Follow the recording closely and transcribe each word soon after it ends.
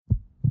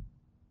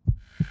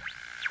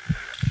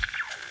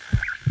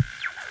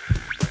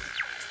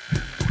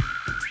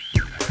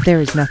There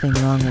is nothing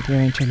wrong with your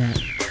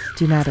internet.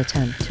 Do not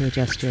attempt to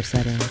adjust your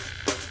settings.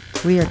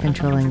 We are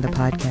controlling the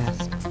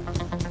podcast.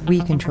 We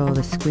control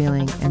the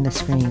squealing and the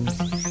screams.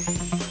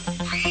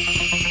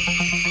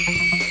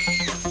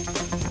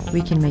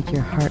 We can make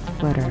your heart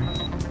flutter,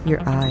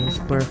 your eyes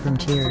blur from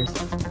tears,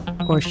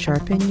 or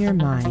sharpen your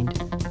mind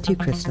to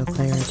crystal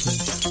clarity.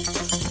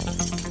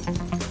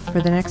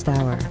 For the next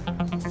hour,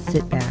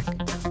 sit back.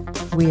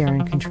 We are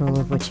in control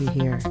of what you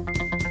hear.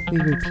 We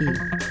repeat,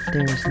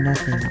 there is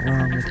nothing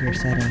wrong with your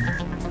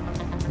settings.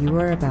 You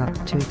are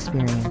about to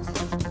experience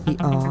the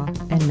awe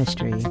and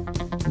mystery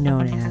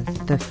known as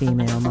the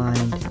female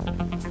mind.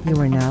 You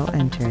are now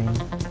entering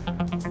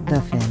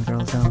the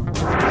Fangirl Zone.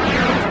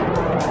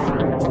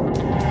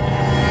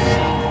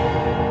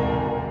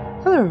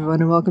 Hello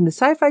everyone and welcome to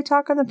Sci-Fi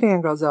Talk on the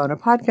Fangirl Zone, a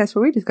podcast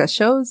where we discuss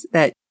shows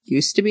that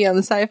used to be on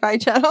the Sci-Fi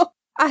Channel.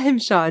 I'm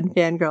Sean,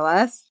 Fangirl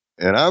S.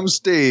 And I'm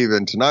Steve,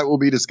 and tonight we'll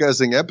be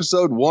discussing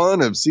episode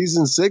 1 of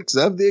season 6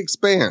 of The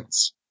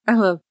Expanse. I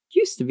love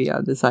used to be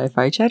on the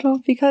Sci-Fi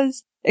Channel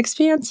because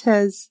Expanse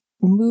has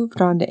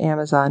moved on to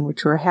Amazon,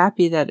 which we're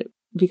happy that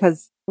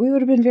because we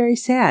would have been very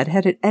sad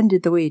had it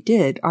ended the way it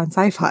did on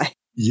Sci-Fi.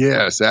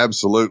 Yes,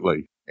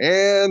 absolutely.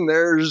 And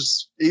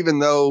even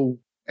though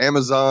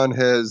Amazon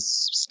has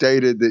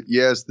stated that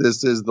yes,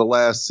 this is the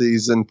last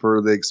season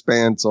for The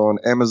Expanse on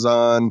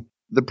Amazon,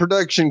 the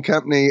production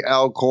company,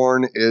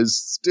 Alcorn,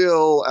 is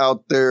still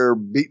out there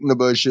beating the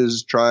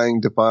bushes,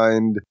 trying to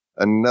find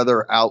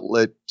another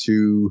outlet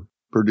to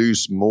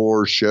produce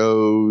more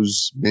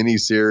shows,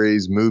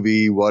 miniseries,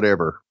 movie,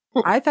 whatever.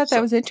 I thought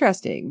that was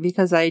interesting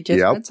because I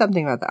just read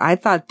something about that. I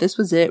thought this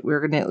was it. We were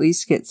going to at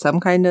least get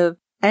some kind of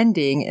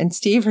ending. And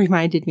Steve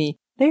reminded me,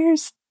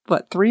 there's,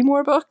 3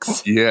 more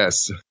books?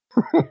 Yes.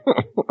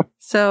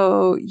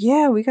 So,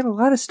 yeah, we got a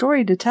lot of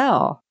story to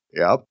tell.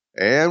 Yep.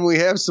 And we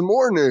have some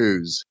more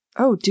news.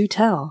 Oh, do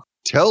tell.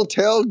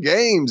 Telltale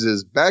Games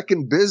is back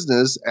in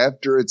business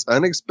after its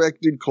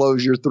unexpected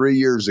closure 3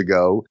 years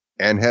ago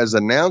and has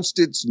announced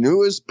its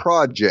newest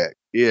project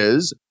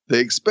is The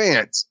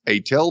Expanse, a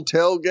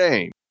Telltale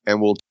game,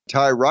 and will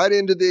tie right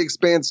into The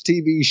Expanse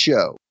TV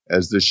show.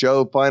 As the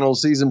show final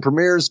season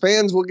premieres,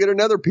 fans will get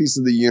another piece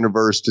of the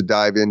universe to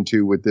dive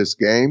into with this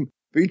game,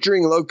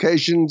 featuring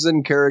locations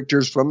and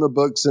characters from the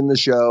books in the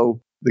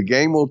show. The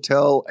game will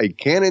tell a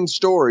canon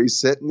story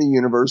set in the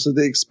universe of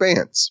The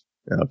Expanse.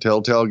 Now,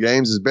 Telltale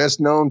Games is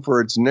best known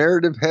for its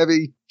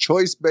narrative-heavy,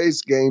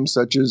 choice-based games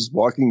such as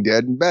Walking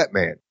Dead and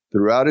Batman.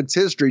 Throughout its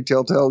history,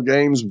 Telltale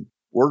Games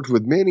worked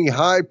with many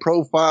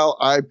high-profile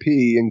IP,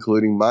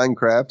 including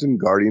Minecraft and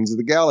Guardians of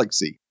the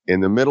Galaxy. In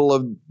the middle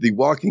of The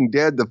Walking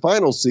Dead, the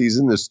final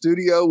season, the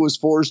studio was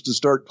forced to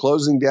start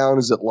closing down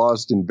as it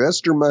lost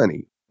investor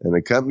money, and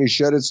the company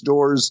shut its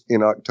doors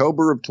in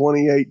October of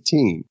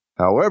 2018.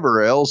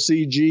 However,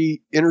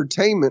 LCG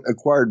Entertainment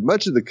acquired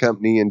much of the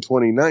company in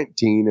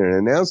 2019 and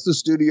announced the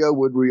studio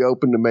would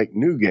reopen to make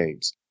new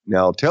games.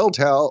 Now,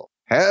 Telltale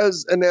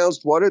has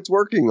announced what it's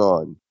working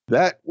on.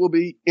 That will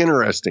be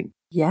interesting.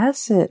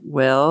 Yes, it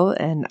will.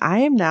 And I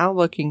am now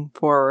looking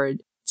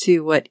forward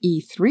to what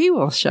E3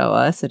 will show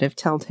us and if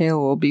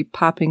Telltale will be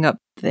popping up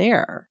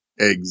there.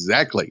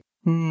 Exactly.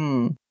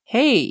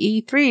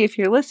 Hey, E3, if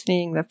you're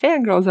listening, the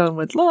Fangirl Zone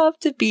would love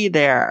to be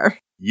there.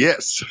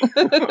 Yes.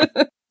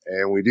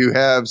 And we do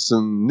have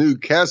some new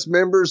cast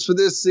members for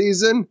this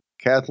season.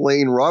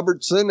 Kathleen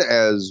Robertson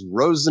as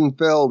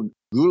Rosenfeld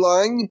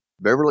Gulang.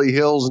 Beverly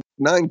Hills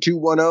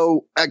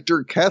 9210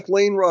 actor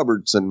Kathleen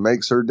Robertson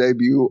makes her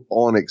debut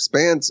on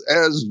Expanse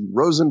as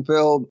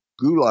Rosenfeld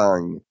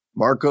Gulang,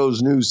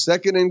 Marco's new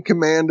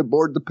second-in-command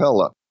aboard the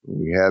Pella.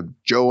 We have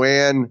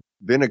Joanne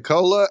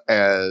Vinicola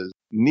as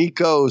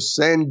Nico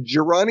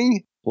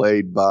Sangiorani,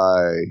 played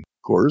by,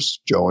 of course,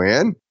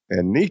 Joanne.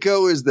 And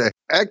Nico is the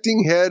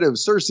acting head of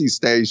Cersei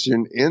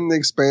Station in The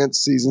Expanse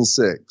Season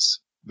 6.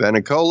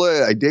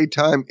 Vanicola, a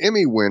daytime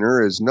Emmy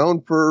winner, is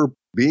known for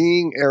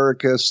being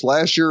Erica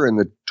Slasher in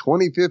the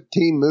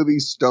 2015 movie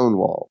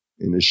Stonewall.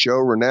 In a show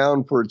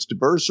renowned for its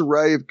diverse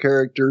array of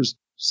characters,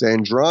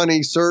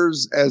 Sangiorani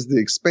serves as The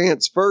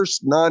Expanse's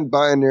first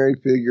non-binary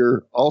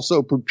figure,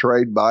 also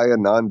portrayed by a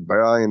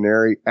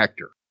non-binary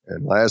actor.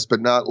 And last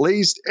but not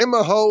least,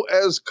 Emma Ho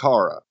as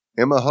Kara.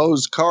 Emma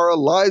Ho's Kara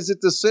lies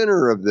at the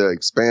center of The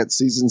Expanse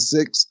Season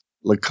 6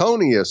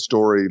 Laconia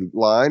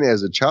storyline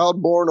as a child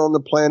born on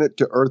the planet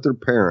to Earther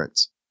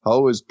parents.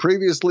 Ho has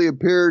previously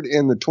appeared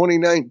in the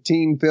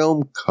 2019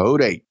 film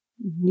Code 8.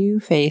 New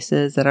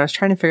faces that I was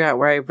trying to figure out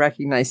where I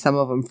recognize some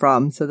of them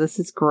from, so this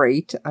is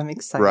great. I'm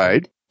excited.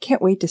 Right.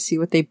 Can't wait to see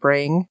what they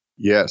bring.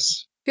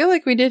 Yes. I feel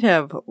like we did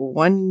have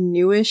one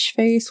newish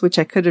face, which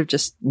I could have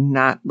just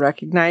not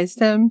recognized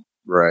him.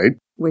 Right.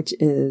 Which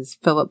is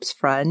Philip's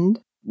friend.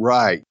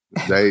 Right.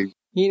 They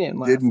he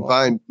didn't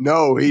find.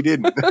 No, he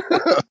didn't.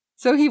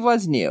 So he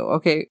was new.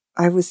 Okay.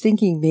 I was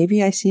thinking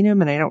maybe I seen him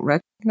and I don't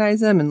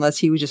recognize him unless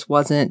he just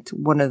wasn't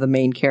one of the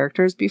main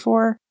characters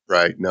before.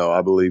 Right. No,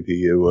 I believe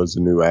he was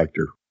a new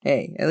actor.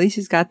 Hey, at least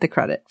he's got the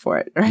credit for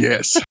it, right?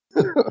 Yes.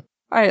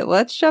 All right,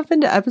 let's jump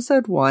into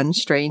episode 1,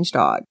 Strange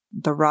Dog.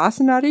 the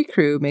Rocinante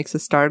crew makes a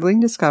startling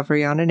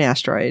discovery on an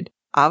asteroid.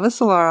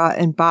 Avasarala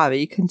and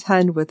Bobby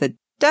contend with the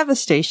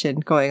devastation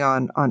going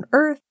on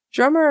Earth.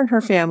 Drummer and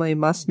her family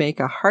must make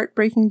a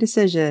heartbreaking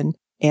decision,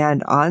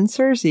 and on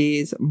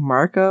Ceres,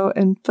 Marco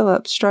and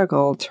Philip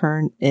struggle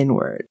turn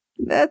inward.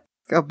 That's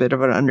a bit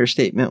of an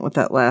understatement with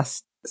that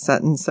last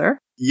sentence, sir.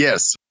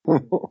 Yes.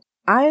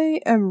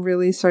 I am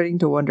really starting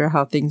to wonder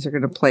how things are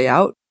going to play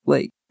out.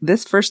 Like,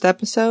 this first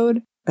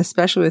episode,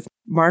 especially with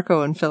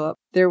Marco and Philip,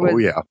 there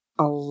was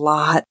a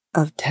lot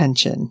of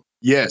tension.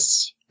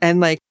 Yes. And,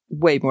 like,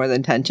 way more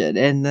than tension.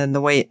 And then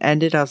the way it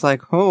ended, I was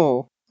like,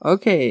 oh,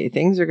 okay,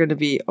 things are going to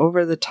be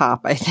over the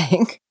top, I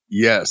think.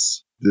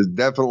 Yes. There's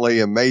definitely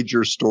a major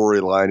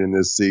storyline in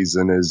this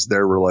season is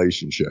their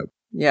relationship.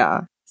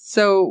 Yeah.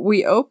 So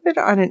we open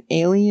on an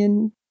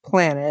alien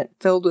planet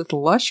filled with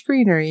lush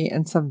greenery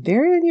and some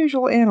very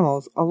unusual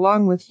animals,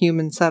 along with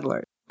human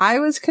settlers. I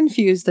was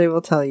confused, I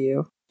will tell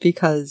you,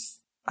 because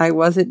I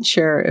wasn't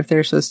sure if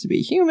they're supposed to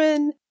be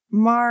human,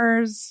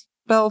 Mars,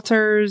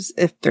 Belters,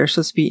 if they're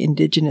supposed to be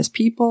indigenous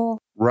people.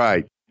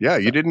 Right. Yeah,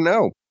 you didn't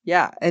know.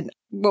 Yeah, and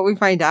what we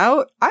find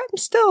out, I'm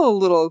still a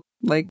little,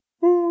 like,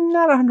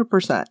 not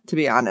 100%, to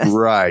be honest.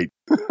 Right.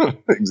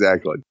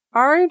 Exactly.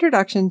 Our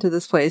introduction to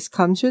this place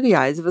comes through the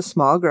eyes of a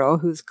small girl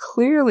who's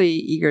clearly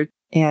eager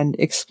and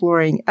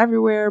exploring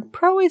everywhere,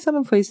 probably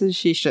some places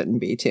she shouldn't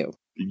be, too.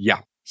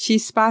 Yeah. She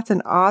spots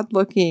an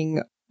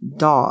odd-looking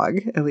dog,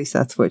 at least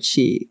that's what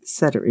she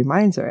said it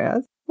reminds her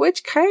as,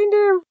 which kind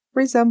of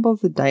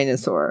resembles a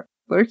dinosaur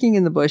lurking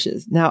in the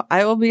bushes. Now,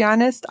 I will be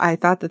honest, I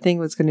thought the thing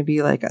was going to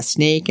be like a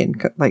snake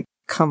and like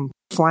come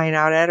flying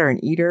out at her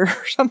and eat her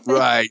or something.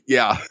 Right,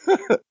 yeah.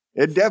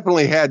 It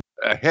definitely had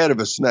a head of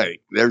a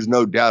snake. There's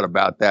no doubt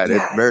about that.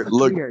 Yeah, It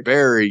looked weird.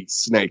 very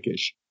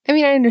snakish. I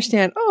mean, I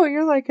understand, oh,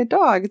 you're like a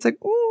dog. It's like,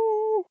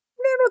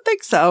 I don't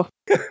think so.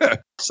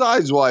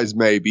 Size-wise,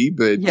 maybe,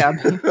 but... Yeah.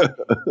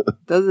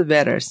 Doesn't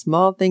matter.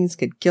 Small things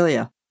could kill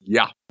you.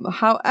 Yeah.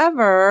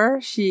 However,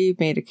 she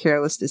made a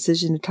careless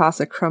decision to toss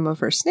a crumb of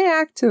her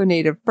snack to a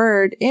native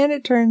bird, and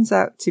it turns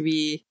out to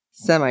be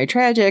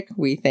semi-tragic,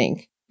 we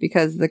think,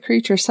 because the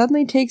creature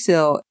suddenly takes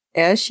ill.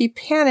 As she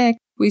panicked,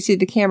 we see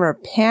the camera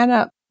pan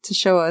up to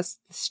show us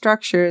the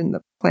structure in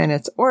the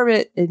planet's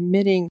orbit,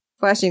 emitting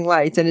flashing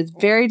lights, and its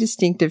very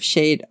distinctive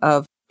shade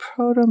of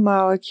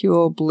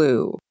protomolecule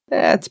blue.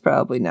 That's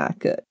probably not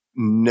good.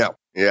 No.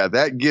 Yeah,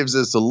 that gives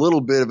us a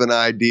little bit of an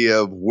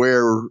idea of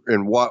where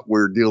and what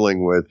we're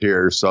dealing with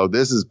here. So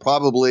this is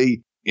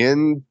probably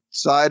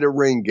inside a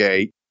ring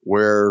gate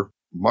where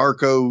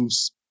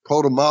Marco's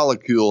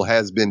protomolecule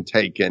has been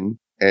taken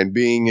and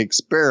being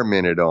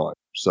experimented on.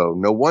 So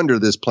no wonder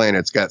this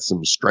planet's got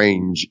some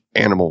strange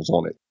animals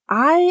on it.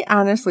 I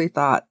honestly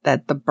thought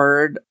that the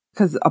bird,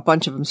 because a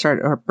bunch of them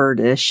started, or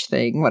birdish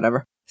thing,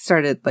 whatever,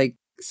 started like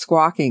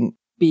squawking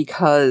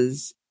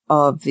because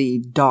of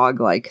the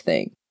dog-like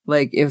thing.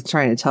 Like it was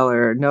trying to tell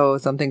her, no,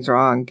 something's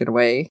wrong, get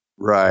away.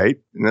 Right.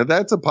 Now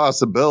that's a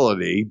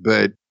possibility,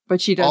 but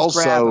she does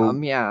also, grab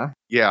them, yeah.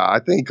 Yeah, I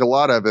think a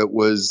lot of it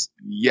was,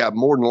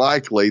 more than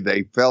likely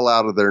they fell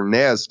out of their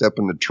nest up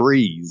in the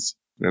trees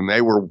and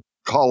they were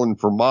calling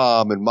for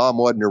mom and mom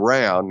wasn't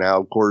around.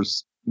 Now, of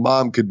course,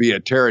 mom could be a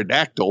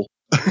pterodactyl.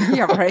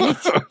 Yeah, right?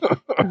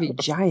 It'd be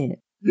giant.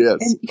 Yes.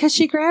 And because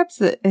she grabs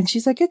it and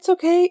she's like, it's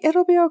okay,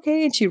 it'll be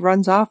okay. And she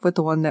runs off with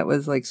the one that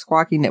was like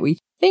squawking that we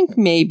think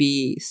may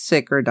be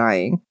sick or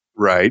dying.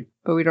 Right.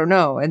 But we don't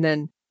know. And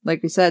then,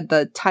 like we said,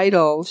 the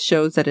title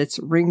shows that it's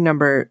ring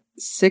number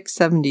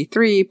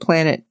 673,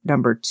 planet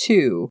number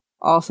 2,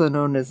 also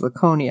known as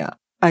Laconia.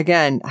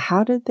 Again,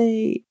 how did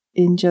they,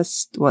 in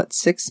just,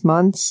 6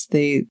 months,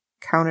 they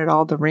counted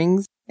all the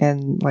rings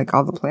and like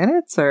all the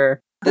planets? Or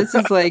this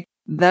is like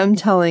them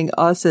telling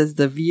us as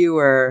the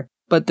viewer,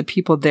 but the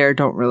people there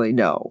don't really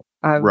know.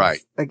 I was, right.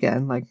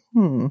 Again, like,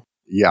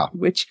 Yeah.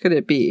 which could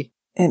it be?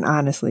 And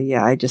honestly,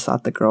 yeah, I just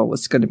thought the girl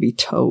was going to be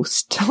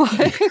toast.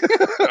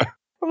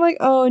 I'm like,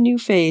 oh, new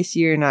face,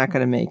 you're not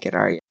going to make it,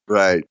 are you?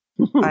 Right.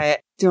 I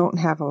don't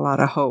have a lot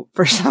of hope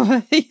for some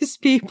of these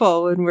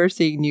people when we're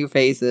seeing new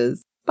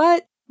faces.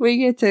 But we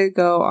get to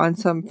go on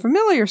some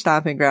familiar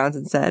stomping grounds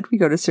instead. We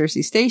go to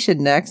Cersei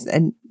Station next,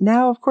 and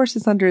now, of course,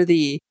 it's under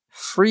the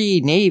Free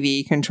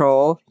Navy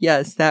control.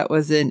 Yes, that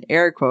was in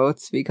air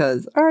quotes,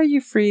 because are you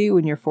free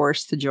when you're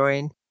forced to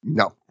join?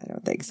 No. I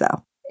don't think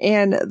so.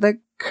 And the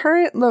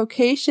current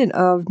location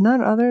of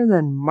none other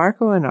than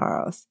Marco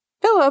Inaros.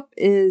 Philip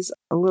is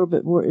a little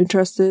bit more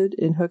interested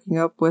in hooking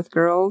up with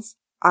girls.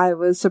 I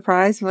was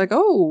surprised. I'm like,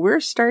 oh, we're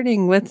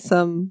starting with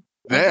some...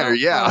 There,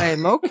 yeah.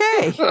 I'm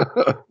okay.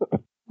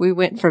 We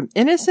went from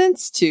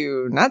innocence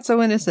to not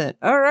so innocent.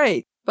 All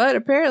right. But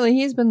apparently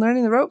he's been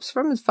learning the ropes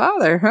from his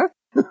father,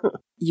 huh?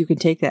 You can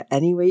take that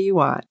any way you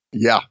want.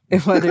 Yeah.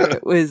 Whether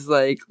it was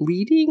like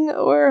leading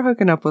or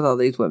hooking up with all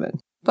these women.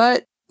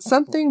 But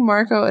something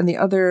Marco and the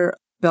other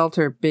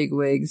Belter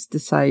bigwigs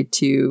decide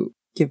to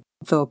give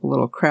Philip a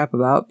little crap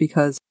about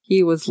because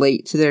he was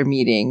late to their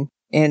meeting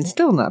and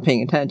still not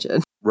paying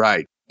attention.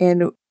 Right.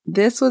 And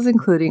this was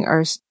including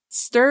our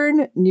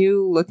stern,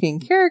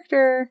 new-looking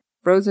character,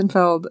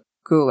 Rosenfeld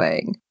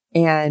Gulang.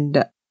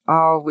 And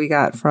all we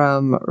got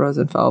from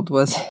Rosenfeld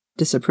was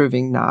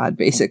disapproving nod,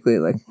 basically.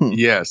 Like,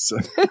 Yes.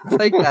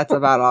 like that's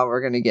about all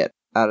we're going to get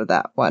out of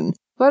that one.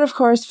 But of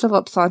course,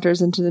 Philip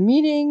saunters into the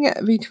meeting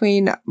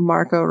between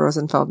Marco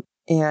Rosenfeld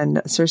and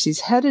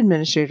Cersei's head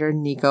administrator,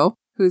 Nico,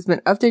 who's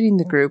been updating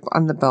the group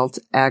on the Belt's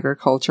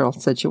agricultural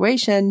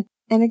situation.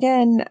 And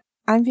again,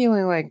 I'm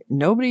feeling like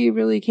nobody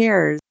really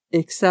cares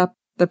except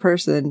the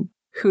person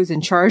who's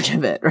in charge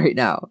of it right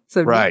now.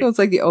 So Right. Nico's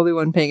like the only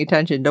one paying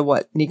attention to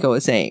what Nico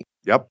is saying.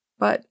 Yep.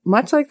 But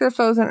much like their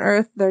foes on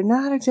Earth, they're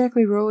not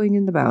exactly rolling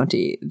in the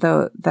bounty,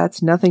 though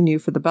that's nothing new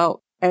for the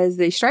Belt. As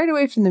they stride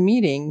away from the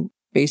meeting,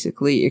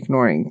 basically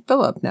ignoring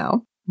Philip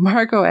now,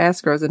 Marco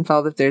asks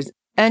Rosenfeld if there's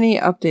any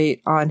update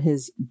on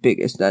his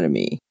biggest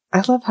enemy.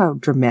 I love how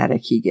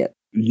dramatic he gets,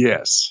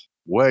 Yes.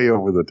 Way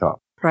over the top.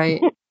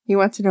 right? He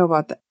wants to know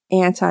about the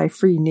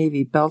anti-Free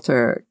Navy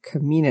belter,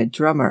 Kamina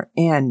Drummer,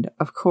 and,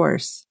 of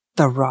course,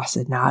 the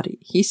Rocinante.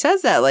 He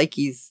says that like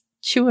he's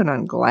chewing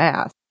on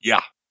glass. Yeah.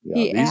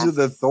 He These are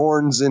the asks-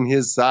 thorns in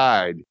his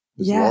side.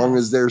 As long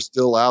as Yes. they're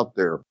still out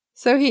there.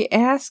 So he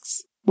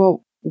asks,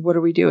 well, what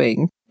are we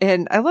doing?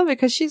 And I love it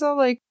because she's all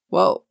like,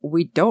 well,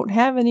 we don't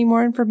have any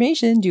more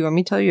information. Do you want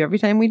me to tell you every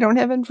time we don't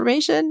have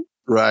information?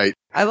 Right.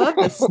 I love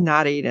the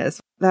snottiness.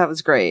 That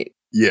was great.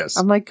 Yes.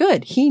 I'm like,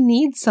 good. He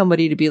needs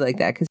somebody to be like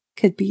that because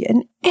he could be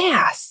an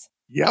ass.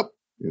 Yep.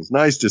 It's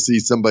nice to see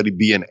somebody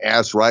be an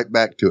ass right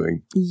back to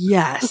him.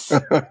 Yes.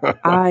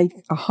 I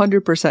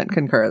 100%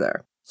 concur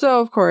there.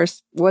 So, of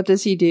course, what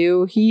does he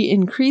do? He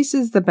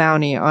increases the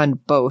bounty on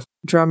both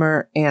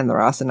Drummer and the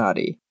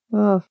Rocinante.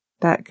 Oh,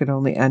 that could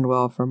only end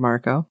well for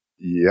Marco.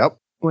 Yep.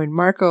 When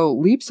Marco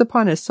leaps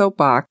upon his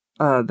soapbox,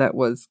 that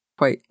was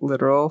quite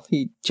literal.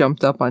 He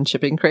jumped up on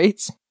shipping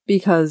crates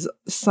because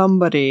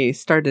somebody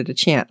started a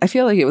chant. I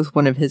feel like it was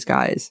one of his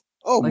guys.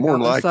 Oh, Like, more all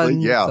of a likely.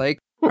 sudden, Yeah. It's like,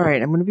 all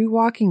right, I'm going to be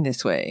walking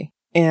this way.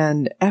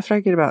 And after I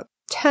get about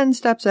 10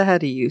 steps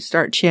ahead of you,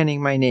 start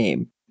chanting my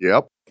name.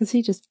 Yep. Because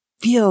he just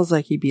feels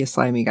like he'd be a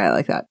slimy guy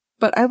like that.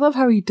 But I love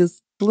how he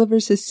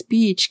delivers his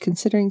speech,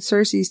 considering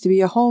Cersei's to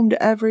be a home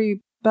to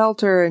every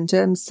belter and to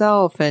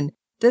himself. And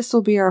this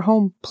will be our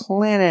home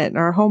planet and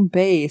our home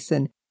base.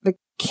 And the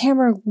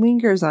camera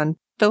lingers on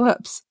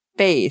Philip's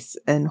face.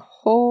 And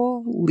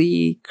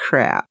holy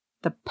crap,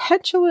 the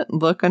petulant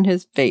look on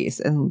his face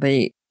and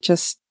the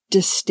just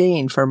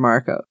disdain for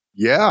Marco.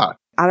 Yeah.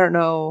 I don't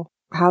know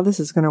how this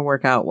is going to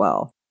work out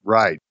well.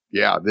 Right.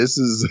 Yeah. This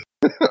is,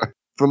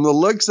 from the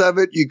looks of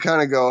it, you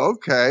kind of go,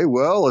 okay,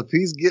 well, if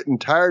he's getting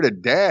tired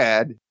of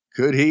dad,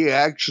 could he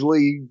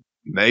actually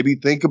maybe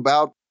think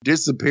about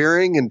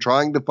disappearing and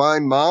trying to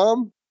find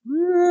mom?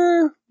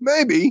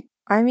 Maybe.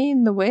 I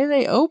mean, the way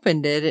they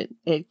opened it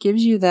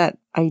gives you that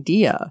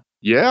idea.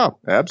 Yeah,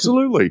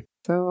 absolutely.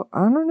 So,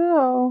 I don't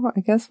know. I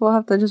guess we'll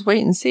have to just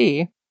wait and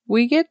see.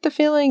 We get the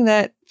feeling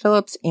that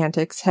Philip's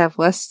antics have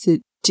less to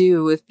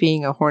do with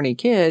being a horny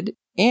kid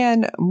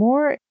and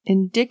more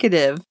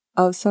indicative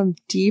of some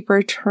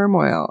deeper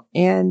turmoil.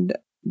 And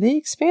The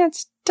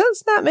Expanse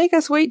does not make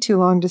us wait too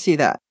long to see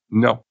that.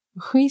 No.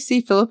 We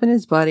see Philip and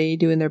his buddy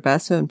doing their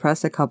best to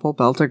impress a couple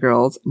Belter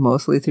girls,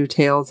 mostly through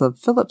tales of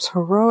Philip's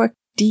heroic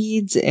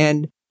deeds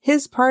and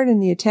his part in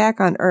the attack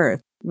on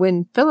Earth.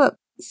 When Philip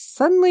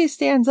suddenly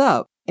stands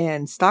up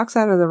and stalks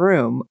out of the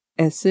room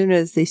as soon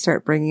as they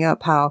start bringing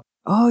up how,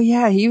 oh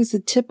yeah, he was the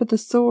tip of the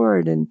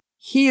sword and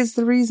he is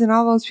the reason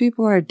all those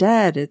people are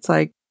dead. It's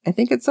like, I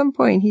think at some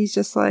point he's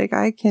just like,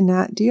 I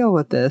cannot deal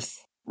with this.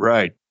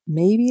 Right.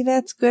 Maybe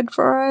that's good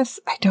for us.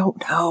 I don't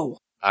know.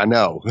 I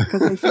know.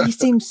 Because he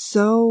seems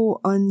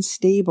so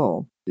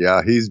unstable.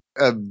 Yeah, he's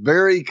a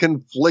very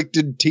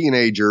conflicted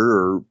teenager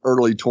or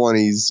early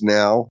 20s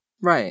now.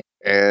 Right.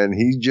 And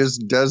he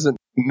just doesn't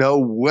know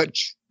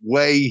which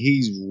way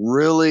he's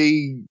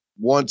really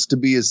wants to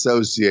be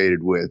associated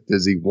with.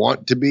 Does he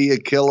want to be a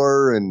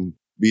killer and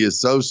be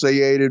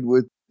associated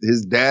with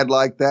his dad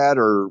like that?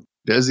 Or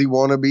does he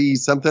want to be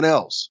something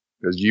else?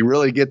 Because you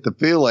really get the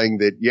feeling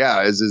that,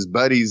 yeah, as his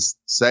buddy's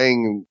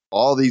saying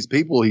all these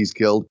people he's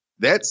killed,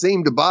 that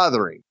seemed to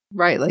bother him.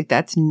 Right. Like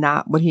that's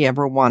not what he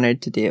ever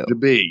wanted to do. To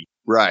be.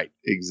 Right.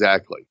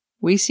 Exactly.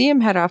 We see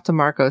him head off to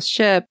Marco's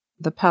ship,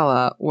 the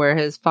Pella, where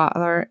his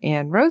father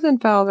and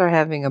Rosenfeld are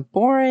having a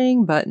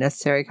boring but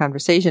necessary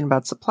conversation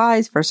about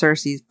supplies for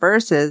Cersei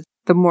versus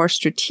the more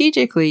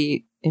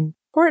strategically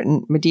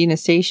important Medina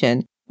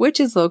Station, which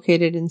is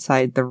located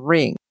inside the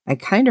ring. I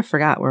kind of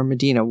forgot where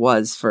Medina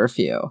was for a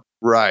few.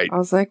 Right. I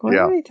was like, what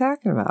are they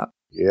talking about?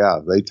 Yeah,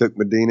 they took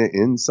Medina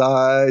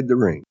inside the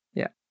ring.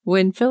 Yeah.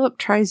 When Philip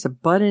tries to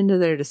butt into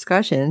their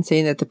discussion,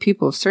 saying that the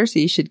people of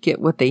Cersei should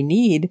get what they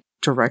need,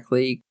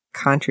 directly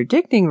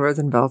contradicting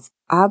Rosenfeld's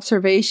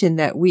observation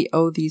that we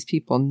owe these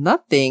people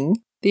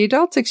nothing, the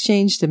adults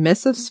exchange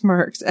dismissive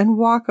smirks and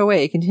walk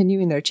away,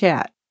 continuing their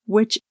chat.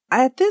 Which,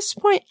 at this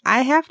point,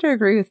 I have to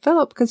agree with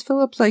Philip, because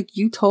Philip's like,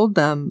 you told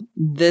them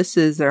this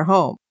is their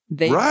home.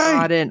 They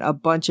brought in a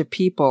bunch of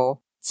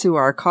people to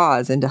our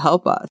cause and to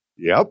help us.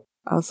 Yep.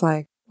 I was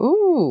like,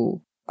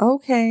 ooh,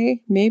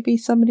 okay, maybe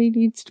somebody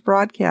needs to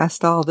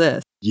broadcast all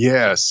this.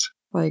 Yes.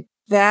 Like,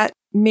 that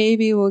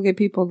maybe will get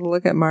people to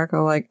look at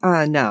Marco like,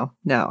 no,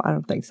 I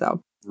don't think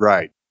so.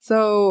 Right.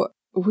 So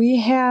we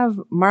have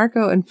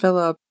Marco and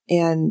Philip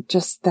and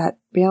just that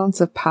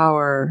balance of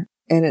power,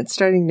 and it's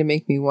starting to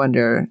make me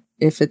wonder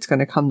if it's going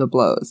to come to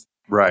blows.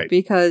 Right.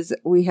 Because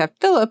we have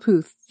Philip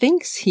who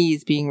thinks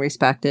he's being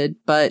respected,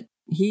 but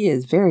he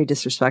is very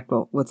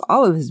disrespectful with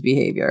all of his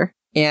behavior.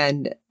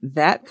 And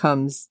that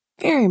comes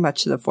very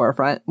much to the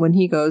forefront when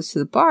he goes to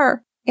the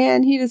bar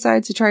and he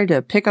decides to try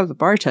to pick up the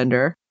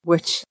bartender,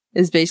 which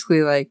is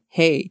basically like,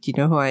 hey, do you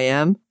know who I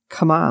am?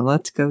 Come on,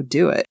 let's go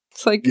do it.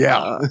 It's like,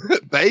 yeah,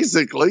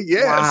 basically,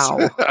 yes.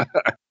 Wow.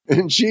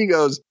 And she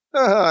goes,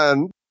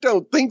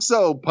 don't think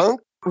so,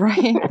 punk.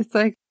 Right? It's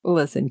like,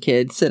 listen,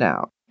 kid, sit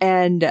down.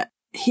 And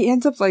he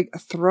ends up like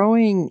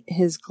throwing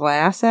his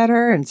glass at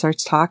her and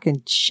starts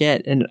talking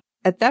shit. And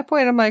at that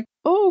point, I'm like,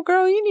 oh,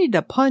 girl, you need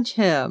to punch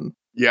him.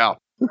 Yeah.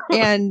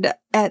 And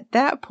at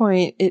that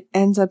point, it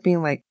ends up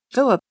being like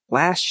Philip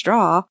last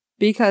straw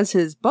because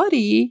his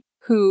buddy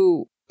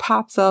who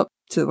pops up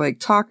to like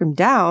talk him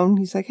down,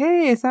 he's like,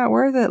 hey, it's not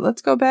worth it.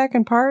 Let's go back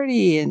and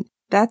party. And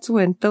that's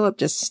when Philip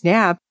just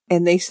snapped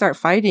and they start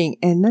fighting.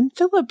 And then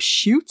Philip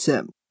shoots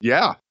him.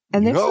 Yeah.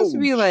 And they're supposed to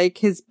be like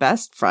his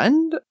best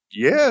friend.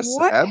 Yes,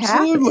 What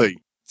absolutely.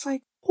 happened? It's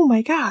like, oh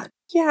my God.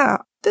 Yeah,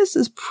 this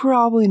is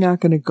probably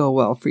not going to go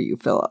well for you,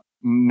 Philip.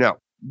 No,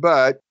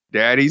 but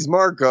Daddy's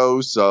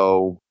Marco,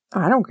 so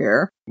I don't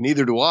care.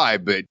 neither do I,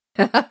 but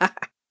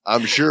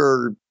I'm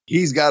sure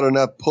he's got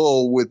enough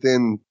pull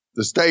within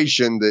the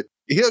station that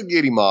he'll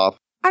get him off.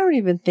 I don't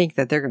even think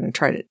that they're going to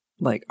try to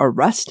like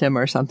arrest him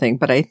or something,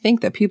 but I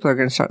think that people are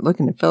going to start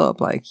looking at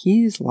Philip like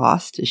he's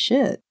lost his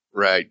shit.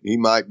 Right. He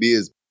might be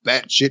as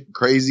batshit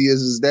crazy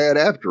as his dad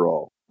after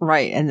all.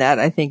 Right. And that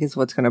I think is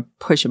what's going to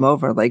push him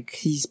over. Like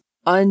he's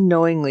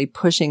unknowingly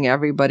pushing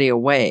everybody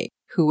away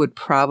who would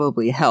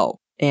probably help.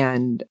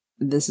 And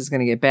this is going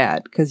to get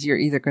bad because you're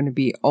either going to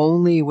be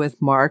only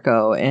with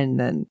Marco and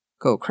then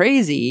go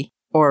crazy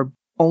or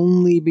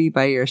only be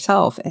by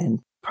yourself and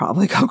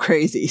probably go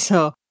crazy.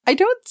 So I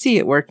don't see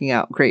it working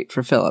out great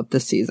for Philip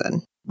this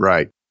season.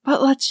 Right.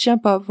 But let's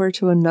jump over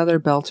to another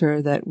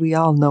belter that we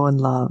all know and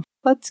love.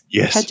 Let's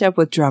catch up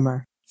with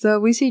Drummer. So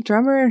we see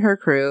Drummer and her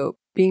crew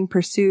being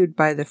pursued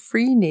by the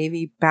Free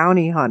Navy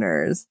bounty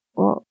hunters.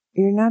 Well,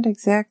 you're not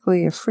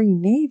exactly a Free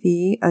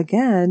Navy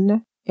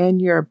again,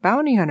 and you're a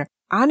bounty hunter.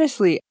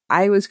 Honestly,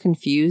 I was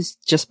confused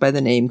just by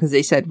the name because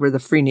they said we're the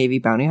Free Navy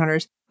bounty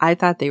hunters. I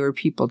thought they were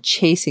people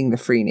chasing the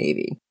Free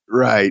Navy.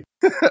 Right.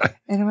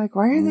 And I'm like,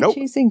 why are they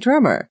chasing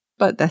Drummer?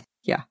 But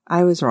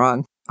I was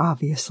wrong,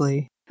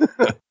 obviously.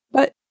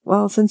 But,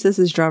 well, since this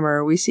is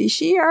Drummer, we see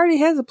she already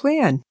has a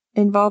plan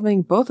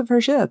involving both of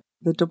her ships,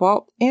 the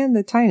DeWalt and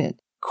the Tynant,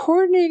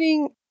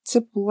 coordinating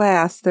to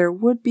blast their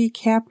would-be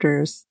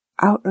captors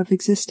out of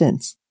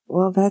existence.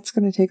 Well, that's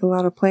going to take a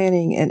lot of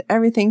planning, and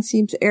everything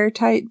seems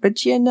airtight, but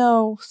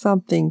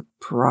something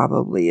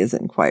probably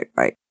isn't quite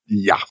right.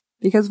 Yeah.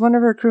 Because one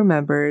of her crew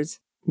members,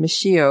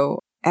 Michio,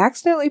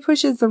 accidentally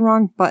pushes the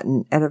wrong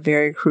button at a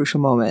very crucial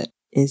moment.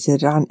 Is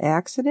it on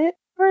accident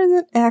or is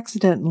it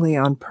accidentally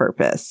on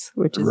purpose?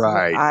 Which is what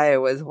I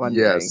was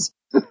wondering. Yes.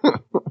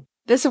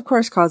 This, of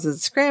course, causes a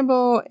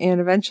scramble and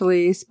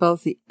eventually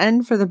spells the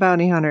end for the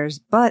bounty hunters,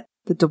 but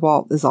the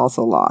DeWalt is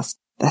also lost.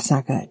 That's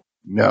not good.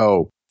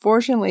 No.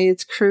 Fortunately,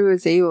 its crew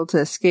is able to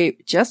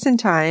escape just in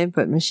time,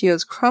 but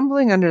Michio's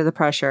crumbling under the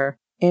pressure,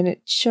 and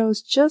it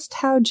shows just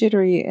how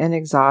jittery and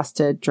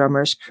exhausted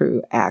Drummer's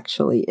crew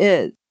actually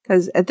is.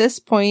 Because at this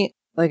point,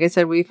 like I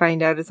said, we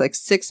find out it's like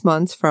 6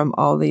 months from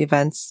all the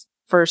events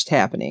first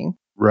happening.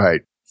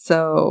 Right.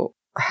 So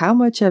how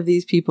much have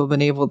these people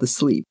been able to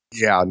sleep?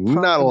 Yeah,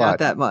 not a lot. Not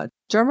that much.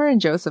 Drummer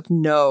and Joseph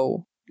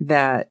know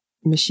that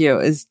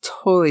Michio is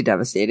totally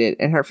devastated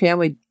and her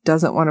family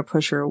doesn't want to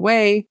push her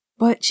away,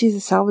 but she's a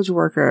salvage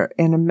worker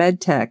and a med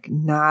tech,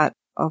 not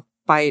a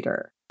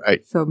fighter.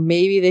 Right. So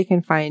maybe they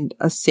can find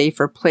a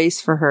safer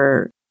place for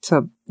her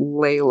to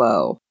lay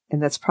low.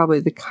 And that's probably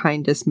the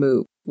kindest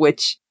move,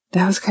 which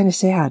that was kind of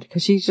sad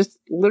because she just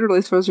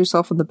literally throws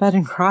herself in the bed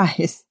and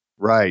cries.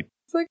 Right.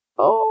 It's like,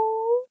 oh.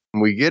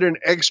 We get an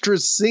extra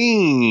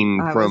scene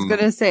I was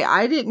going to say,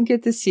 I didn't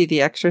get to see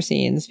the extra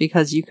scenes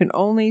because you can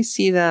only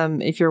see them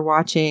if you're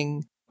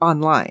watching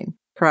online,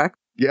 correct?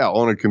 Yeah,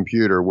 on a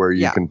computer where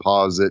you can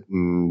pause it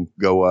and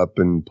go up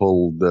and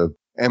pull the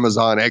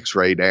Amazon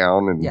X-ray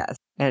down. And yes.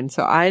 And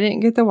so I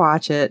didn't get to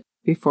watch it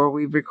before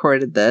we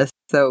recorded this.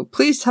 So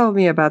please tell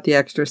me about the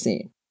extra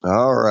scene.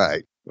 All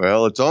right.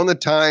 Well, it's on the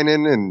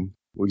Tynan, and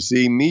we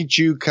see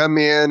Michu come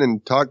in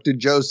and talk to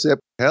Joseph,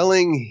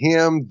 telling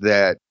him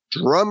that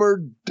Drummer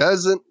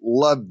doesn't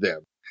love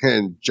them.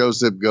 And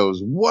Joseph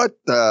goes, what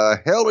the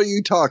hell are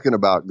you talking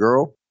about,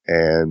 girl?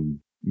 And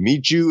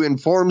Michu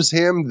informs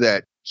him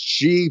that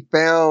she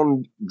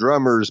found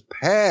Drummer's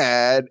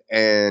pad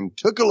and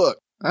took a look.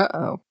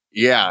 Uh-oh.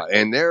 Yeah,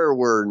 and there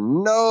were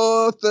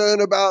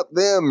nothing about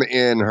them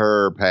in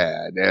her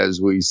pad,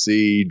 as we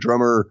see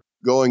Drummer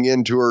going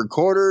into her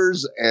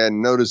quarters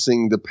and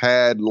noticing the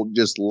pad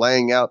just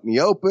laying out in the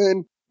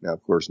open. Now,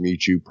 of course,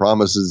 Michu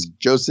promises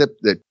Joseph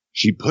that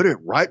she put it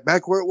right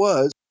back where it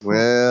was.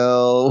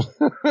 Well,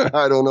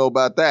 I don't know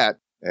about that.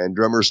 And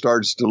Drummer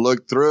starts to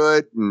look through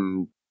it,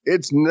 and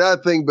it's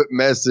nothing but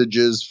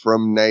messages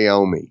from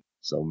Naomi.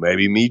 So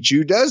maybe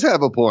Michu does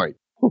have a point.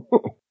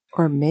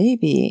 Or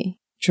maybe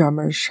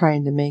Drummer's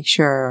trying to make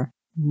sure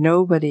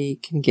nobody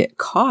can get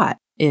caught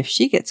if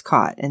she gets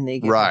caught and they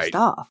get her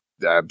stuff.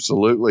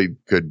 Absolutely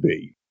could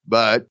be.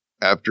 But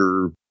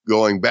after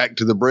going back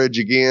to the bridge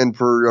again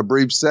for a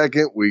brief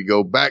second, we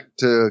go back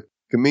to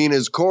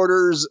Kamina's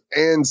quarters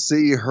and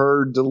see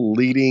her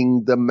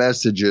deleting the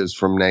messages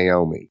from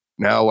Naomi.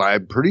 Now,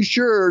 I'm pretty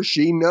sure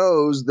she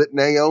knows that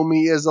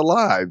Naomi is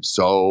alive,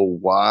 so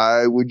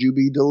why would you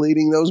be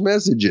deleting those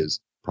messages?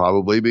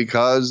 Probably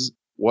because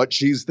what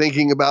she's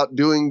thinking about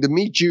doing to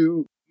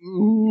Michu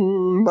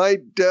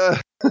might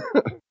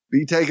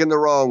be taken the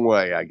wrong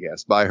way, I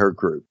guess, by her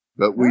crew.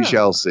 But we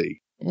shall see.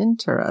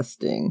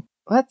 Interesting.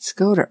 Let's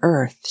go to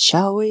Earth,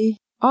 shall we?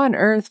 On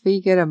Earth,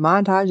 we get a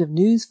montage of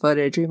news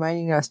footage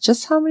reminding us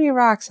just how many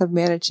rocks have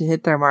managed to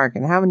hit their mark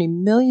and how many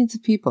millions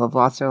of people have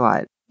lost their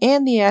lives.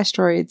 And the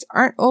asteroids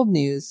aren't old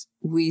news.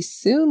 We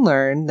soon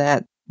learn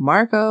that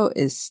Marco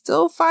is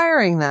still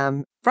firing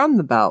them from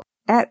the belt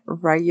at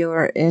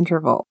regular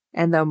interval.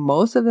 And though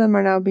most of them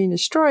are now being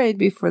destroyed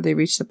before they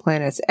reach the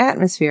planet's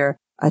atmosphere,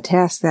 a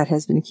task that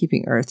has been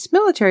keeping Earth's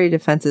military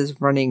defenses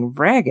running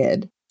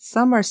ragged,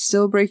 some are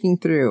still breaking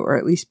through, or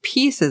at least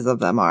pieces of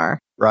them are.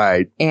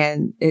 Right.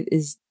 And it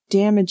is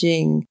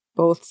damaging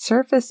both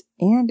surface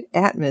and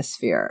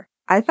atmosphere.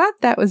 I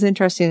thought that was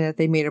interesting that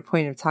they made a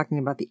point of talking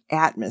about the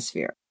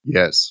atmosphere.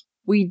 Yes.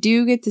 We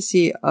do get to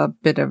see a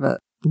bit of a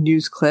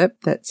news clip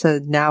that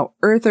said now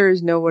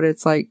Earthers know what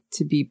it's like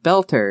to be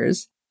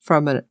belters,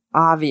 from an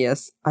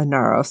obvious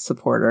Inaros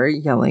supporter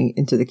yelling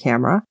into the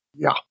camera.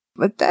 Yeah.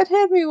 But that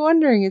had me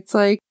wondering, it's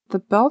like the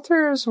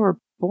belters were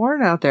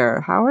born out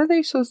there. How are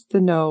they supposed to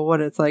know what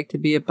it's like to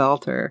be a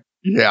belter?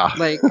 Yeah.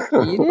 Like,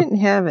 you didn't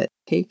have it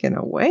taken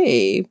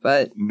away,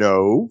 but...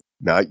 No,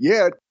 not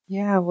yet.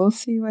 Yeah, we'll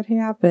see what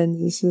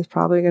happens. This is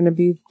probably going to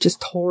be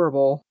just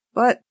horrible.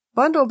 But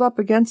bundled up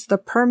against the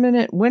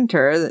permanent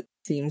winter that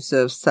seems to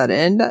have set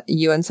in,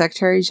 UN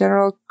Secretary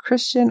General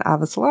Christian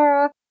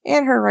Avasarala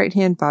and her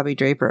right-hand Bobby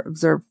Draper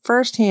observed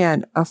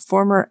firsthand a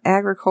former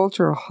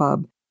agricultural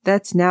hub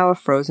that's now a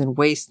frozen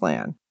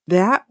wasteland.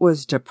 That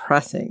was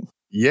depressing.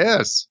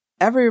 Yes.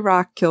 Every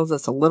rock kills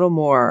us a little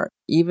more,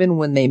 even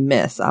when they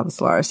miss,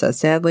 Avasarala says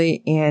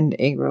sadly and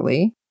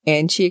angrily.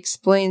 And she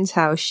explains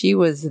how she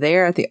was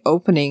there at the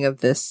opening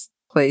of this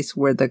place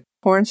where the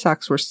corn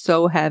stalks were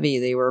so heavy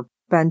they were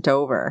bent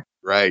over.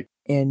 Right.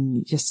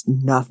 And just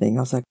nothing.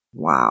 I was like,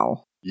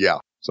 wow. Yeah.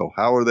 So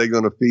how are they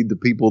going to feed the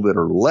people that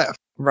are left?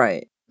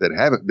 Right. That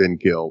haven't been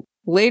killed?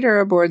 Later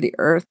aboard the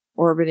Earth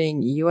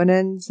orbiting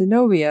UNN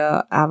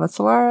Zenobia,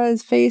 Avasarala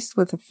is faced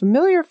with a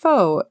familiar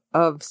foe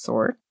of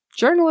sort.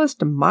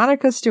 Journalist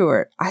Monica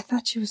Stewart. I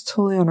thought she was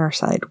totally on our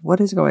side.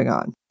 What is going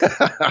on?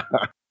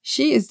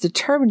 She is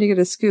determined to get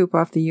a scoop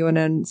off the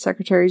UNN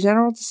Secretary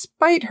General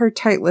despite her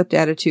tight-lipped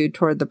attitude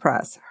toward the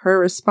press. Her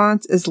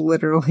response is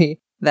literally,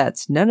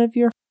 "That's none of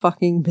your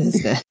fucking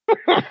business."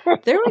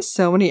 There were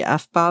so many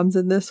F-bombs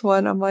in this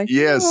one. I'm like,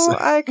 yes.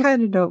 I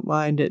kind of don't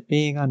mind it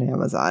being on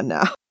Amazon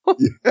now.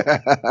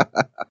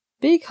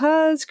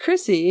 Because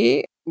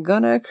Chrissy,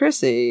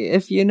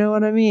 if you know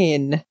what I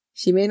mean.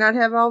 She may not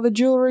have all the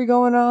jewelry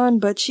going on,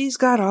 but she's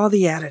got all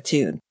the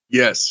attitude.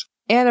 Yes.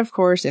 And of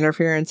course,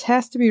 interference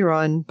has to be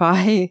run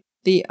by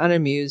the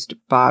unamused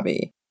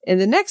Bobby. In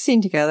the next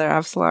scene together,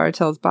 Avasarala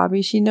tells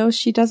Bobby she knows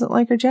she doesn't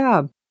like her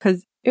job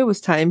because it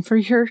was time for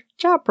your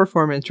job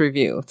performance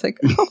review. It's like,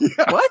 oh,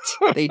 yeah.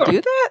 What? They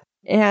do that?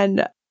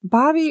 And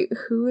Bobby,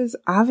 who has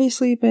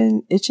obviously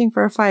been itching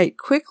for a fight,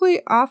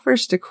 quickly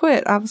offers to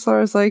quit.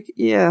 Avasarala's like,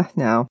 yeah,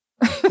 no.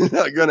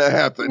 Not gonna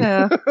happen.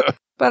 No.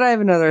 But I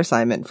have another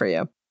assignment for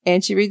you.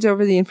 And she reads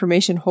over the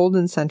information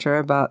Holden sent her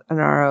about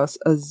Inaros'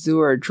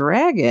 Azure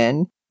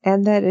Dragon,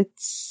 and that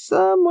it's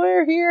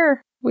somewhere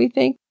here, we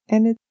think,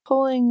 and it's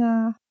pulling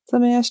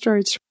some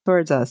asteroids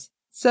towards us.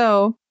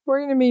 So we're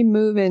going to be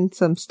moving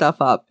some stuff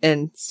up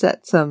and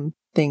set some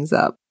things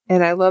up.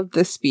 And I love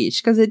this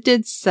speech because it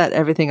did set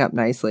everything up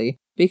nicely.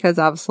 Because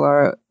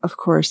Avasarala, of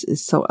course,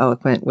 is so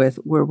eloquent with,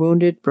 we're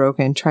wounded,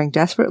 broken, trying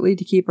desperately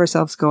to keep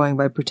ourselves going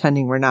by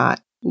pretending we're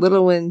not.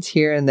 Little wins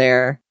here and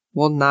there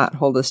will not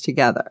hold us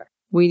together.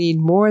 We need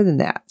more than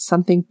that.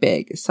 Something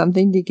big.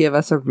 Something to give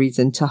us a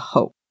reason to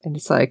hope. And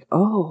it's like,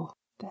 oh,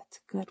 that's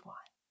a good one.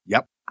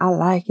 Yep. I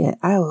like it.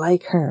 I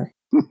like her.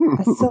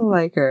 I still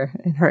like her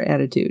and her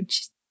attitude.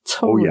 She's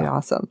totally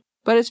awesome.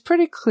 But it's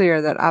pretty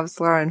clear that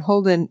Avasarala and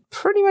Holden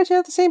pretty much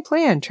have the same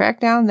plan. Track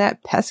down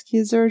that pesky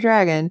Azure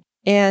Dragon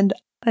and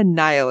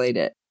annihilate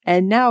it.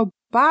 And now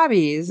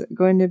Bobby's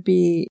going to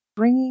be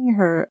bringing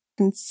her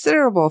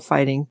considerable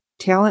fighting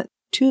talent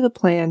to the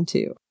plan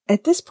too.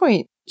 At this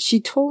point,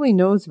 she totally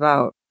knows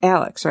about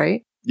Alex,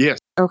 right? Yes.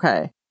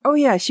 Okay. Oh,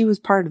 yeah, she was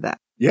part of that.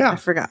 Yeah. I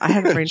forgot. I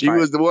had a brain she fart. She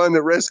was the one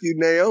that rescued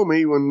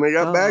Naomi when they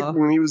got back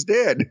when he was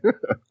dead.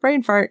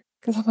 Brain fart.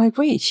 Because I'm like,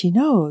 wait, she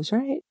knows,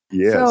 right?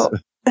 Yes. So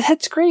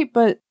that's great,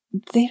 but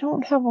they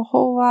don't have a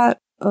whole lot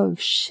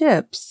of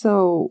ships.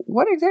 So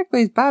what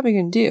exactly is Bobby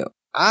going to do?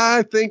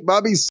 I think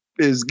Bobby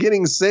is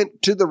getting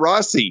sent to the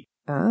Rossi.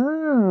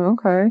 Oh,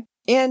 okay.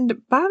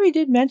 And Bobby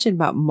did mention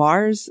about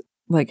Mars,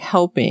 like,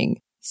 helping.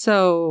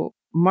 So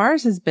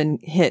Mars has been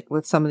hit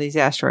with some of these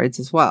asteroids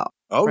as well.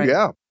 Oh, right?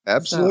 yeah,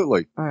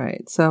 absolutely. So, all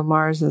right. So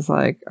Mars is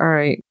like, all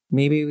right,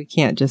 maybe we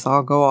can't just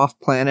all go off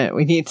planet.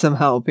 We need some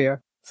help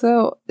here.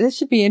 So this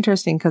should be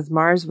interesting because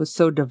Mars was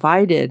so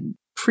divided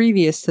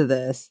previous to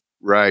this.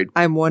 Right.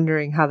 I'm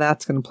wondering how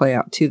that's going to play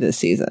out too this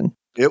season.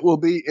 It will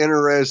be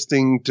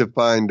interesting to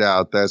find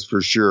out, that's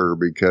for sure,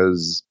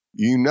 because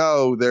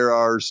there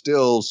are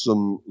still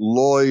some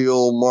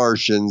loyal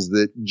Martians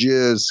that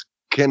just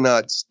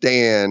cannot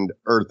stand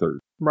Earthers.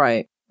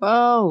 Right.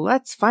 Well,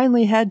 let's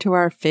finally head to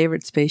our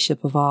favorite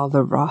spaceship of all,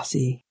 the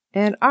Rossi.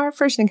 And our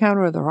first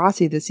encounter with the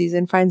Rossi this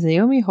season finds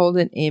Naomi,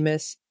 Holden,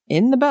 Amos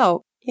in the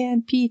belt,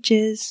 and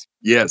Peaches.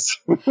 Yes.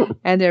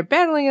 And they're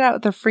battling it out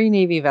with a Free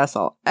Navy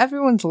vessel.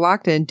 Everyone's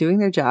locked in doing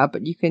their job,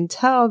 but you can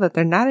tell that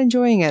they're not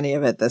enjoying any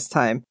of it this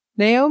time.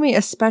 Naomi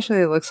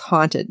especially looks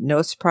haunted.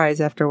 No surprise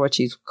after what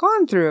she's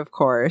gone through, of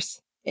course.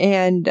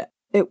 And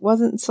it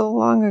wasn't so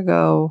long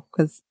ago,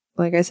 because,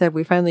 like I said,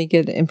 we finally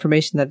get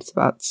information that it's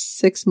about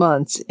 6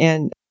 months.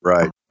 And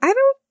right. I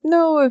don't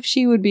know if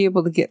she would be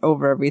able to get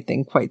over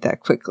everything quite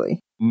that quickly.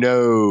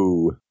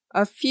 No.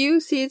 A few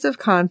seeds of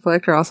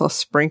conflict are also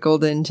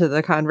sprinkled into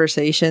the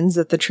conversations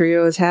that the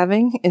trio is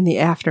having in the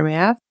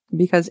aftermath,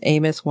 because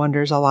Amos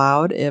wonders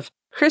aloud if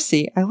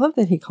Chrissy, I love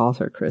that he calls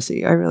her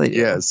Chrissy, I really do.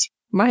 Yes.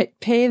 Might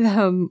pay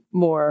them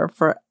more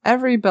for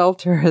every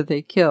belter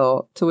they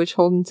kill, to which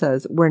Holden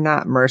says, we're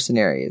not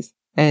mercenaries.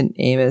 And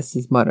Amos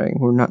is muttering,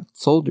 we're not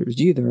soldiers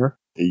either.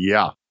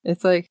 Yeah.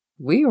 It's like,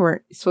 we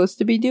weren't supposed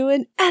to be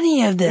doing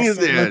any of this.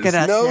 Look at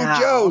us no now.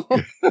 joke.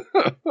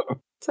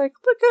 It's like,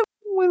 look at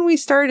when we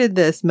started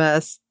this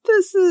mess.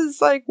 This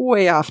is like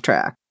way off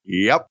track.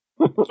 Yep.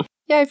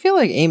 Yeah, I feel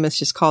like Amos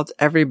just calls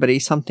everybody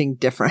something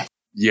different.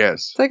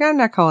 Yes. It's like, I'm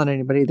not calling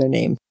anybody their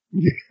name.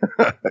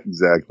 Yeah,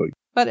 exactly.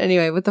 But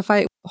anyway, with the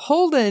fight,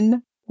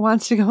 Holden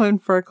wants to go in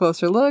for a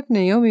closer look.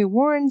 Naomi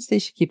warns they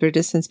should keep their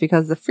distance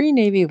because the Free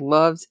Navy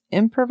loves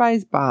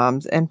improvised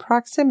bombs and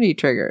proximity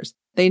triggers.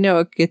 They know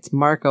it gets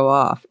Marco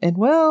off. And,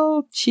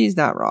 well, she's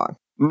not wrong.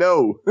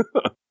 No.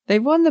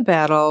 They've won the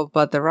battle,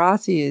 but the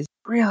Rossi is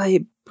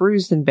really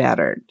bruised and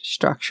battered,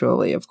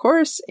 structurally, of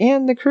course,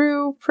 and the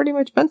crew pretty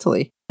much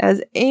mentally.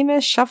 As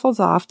Amos shuffles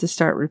off to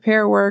start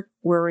repair work,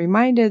 we're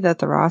reminded that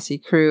the Rossi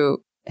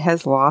crew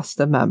has lost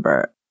a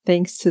member,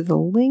 thanks to the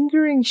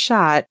lingering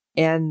shot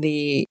and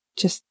the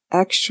just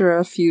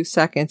extra few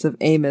seconds of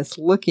Amos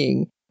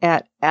looking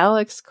at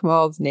Alex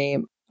Kamal's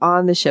name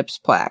on the ship's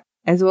plaque,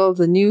 as well as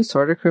a new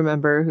sorta crew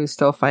member who's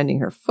still finding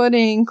her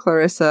footing,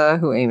 Clarissa,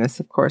 who Amos,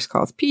 of course,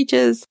 calls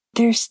Peaches.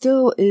 There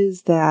still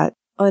is that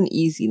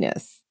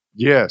uneasiness.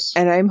 Yes.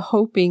 And I'm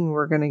hoping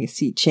we're going to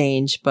see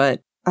change,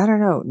 but I don't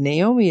know.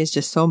 Naomi is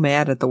just so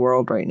mad at the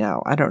world right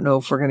now. I don't know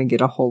if we're going to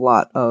get a whole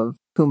lot of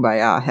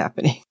kumbaya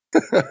happening.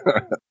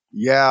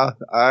 Yeah,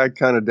 I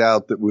kind of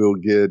doubt that we'll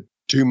get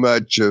too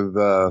much of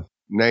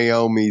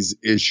Naomi's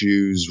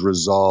issues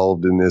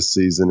resolved in this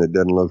season. It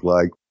doesn't look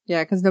like.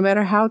 Yeah, because no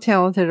matter how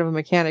talented of a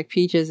mechanic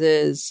Peaches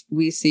is,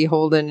 we see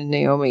Holden and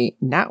Naomi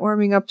not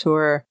warming up to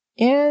her,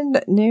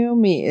 and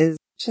Naomi is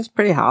just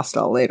pretty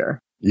hostile later.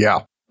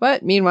 Yeah.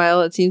 But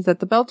meanwhile, it seems that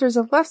the Belters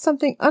have left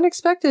something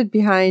unexpected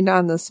behind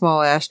on the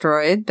small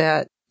asteroid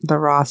that the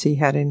Rossi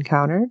had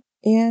encountered,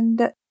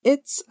 and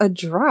it's a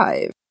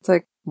drive. It's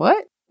like,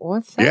 what?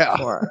 What's that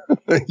for?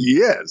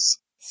 Yes.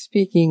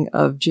 Speaking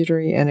of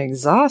jittery and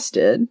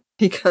exhausted,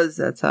 because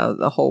that's how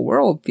the whole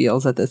world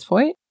feels at this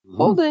point,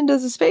 Holden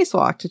does a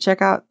spacewalk to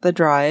check out the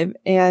drive,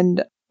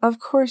 and of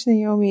course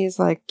Naomi is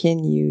like,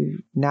 can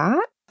you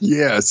not?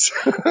 Yes.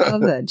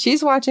 Love that.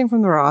 She's watching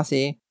from the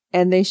Rossi,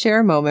 and they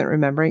share a moment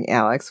remembering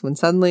Alex when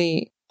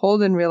suddenly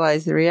Holden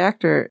realized the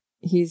reactor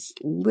he's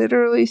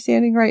literally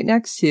standing right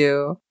next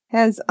to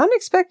has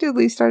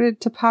unexpectedly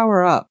started to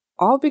power up,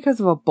 all because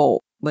of a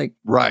bolt, like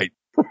right.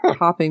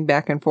 hopping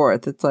back and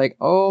forth. It's like,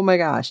 oh my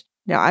gosh.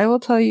 Now, I will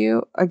tell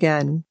you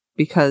again,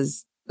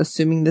 because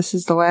assuming this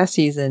is the last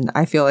season,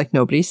 I feel like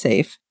nobody's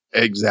safe.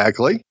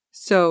 Exactly.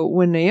 So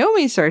when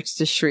Naomi starts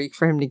to shriek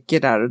for him to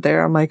get out of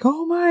there, I'm like,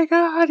 oh my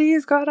God,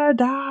 he's gonna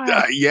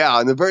die. Yeah,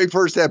 in the very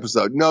first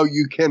episode. No,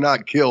 you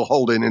cannot kill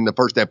Holden in the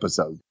first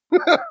episode.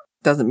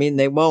 Doesn't mean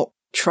they won't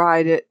try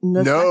it in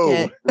the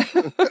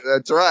second.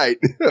 That's right.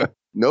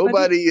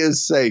 Nobody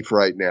is safe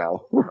right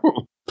now.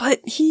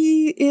 But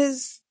he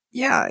is,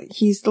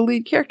 he's the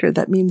lead character.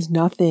 That means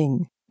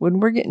nothing. When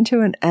we're getting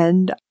to an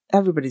end,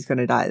 everybody's going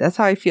to die. That's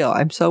how I feel.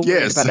 I'm so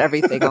worried about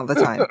everything all the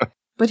time.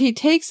 But he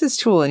takes his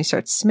tool and he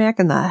starts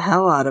smacking the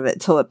hell out of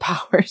it till it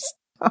powers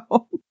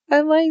down.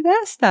 I'm like,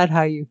 that's not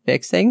how you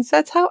fix things.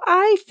 That's how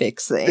I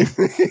fix things.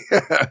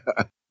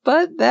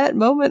 But that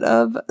moment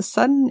of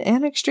sudden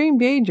and extreme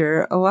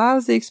danger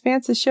allows the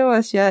Expanse to show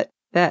us yet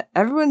that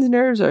everyone's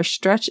nerves are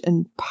stretched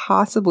and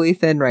possibly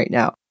thin right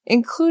now,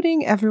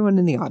 including everyone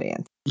in the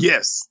audience.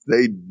 Yes,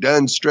 they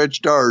done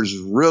stretched ours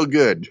real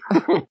good.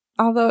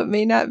 although it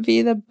may not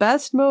be the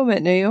best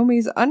moment,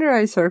 Naomi's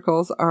under-eye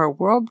circles are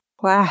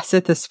world-class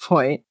at this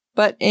point.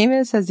 But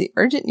Amos has the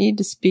urgent need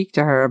to speak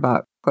to her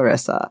about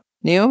Clarissa.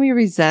 Naomi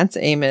resents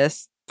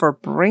Amos for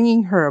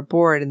bringing her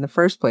aboard in the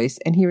first place,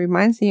 and he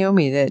reminds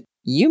Naomi that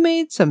you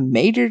made some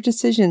major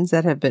decisions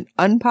that have been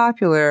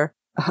unpopular,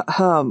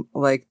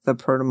 like the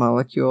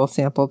protomolecule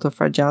sample to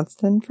Fred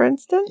Johnston, for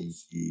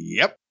instance.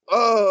 Yep.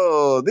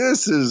 Oh,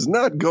 this is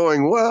not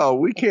going well.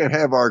 We can't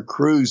have our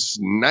crew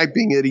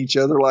sniping at each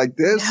other like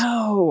this.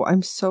 No,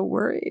 I'm so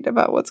worried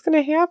about what's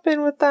going to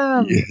happen with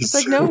them. Yes. It's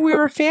like, no, we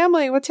were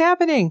family. What's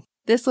happening?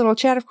 This little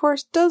chat, of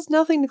course, does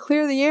nothing to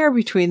clear the air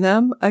between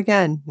them.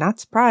 Again, not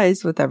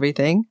surprised with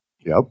everything.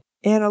 Yep.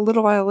 And a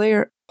little while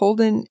later,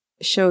 Holden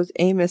shows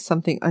Amos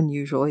something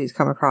unusual he's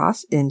come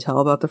across, intel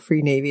about the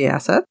Free Navy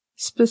asset,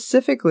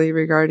 specifically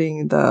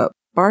regarding the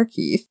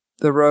Barkeith,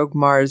 the rogue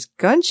Mars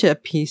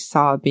gunship he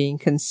saw being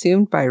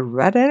consumed by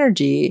red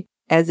energy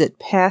as it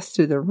passed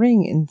through the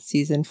ring in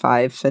season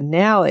 5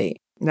 finale.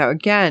 Now,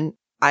 again,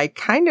 I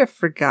kind of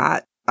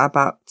forgot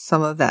about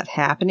some of that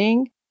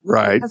happening.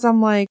 Right. Because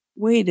I'm like,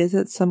 wait, is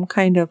it some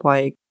kind of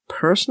like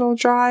personal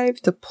drive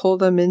to pull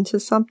them into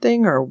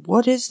something, or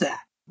what is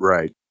that?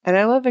 Right. And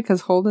I love it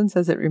because Holden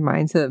says it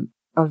reminds him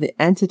of the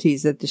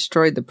entities that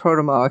destroyed the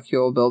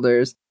protomolecule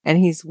builders, and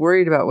he's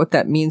worried about what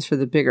that means for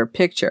the bigger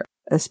picture,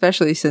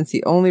 especially since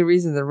the only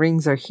reason the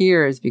rings are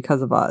here is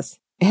because of us.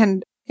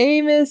 And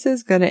Amos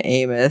is gonna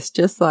Amos,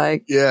 just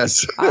like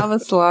yes.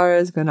 Avasarala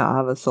is gonna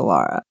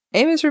Avasarala.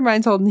 Amos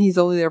reminds Holden he's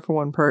only there for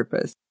one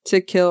purpose, to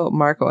kill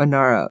Marco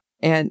Inara.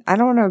 And I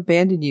don't want to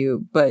abandon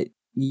you, but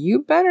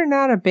you better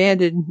not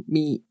abandon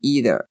me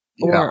either.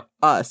 Or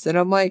us. And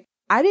I'm like,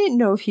 I didn't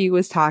know if he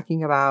was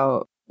talking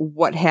about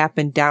what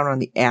happened down on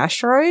the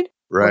asteroid.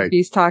 Right. Or if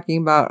he's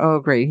talking about, oh,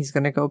 great, he's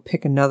going to go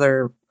pick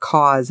another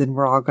cause and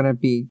we're all going to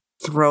be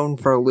thrown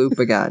for a loop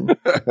again.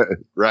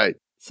 Right.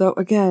 So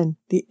again,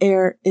 the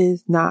air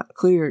is not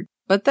cleared.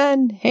 But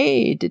then,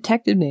 hey,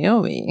 Detective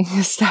Naomi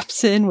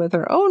steps in with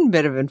her own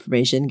bit of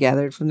information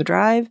gathered from the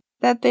drive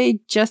that they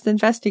just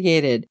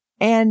investigated.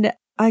 And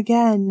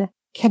again,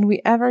 can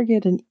we ever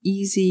get an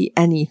easy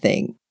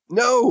anything?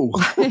 No.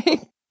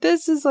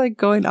 This is like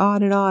going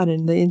on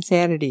in the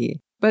insanity.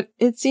 But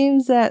it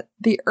seems that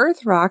the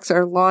Earth rocks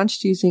are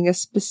launched using a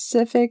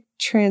specific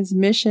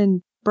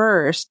transmission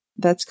burst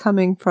that's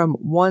coming from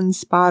one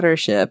spotter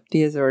ship,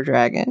 the Azure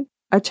Dragon,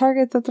 a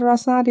target that the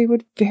Rosnadi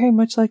would very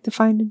much like to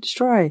find and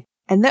destroy.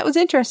 And that was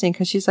interesting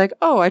because she's like,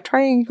 oh, I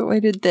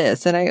triangulated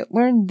this and I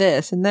learned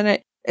this. And then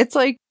it's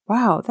like,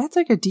 wow, that's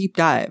like a deep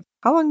dive.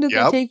 How long did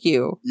that take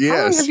you? Yes.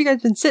 How long have you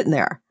guys been sitting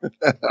there?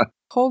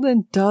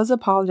 Holden does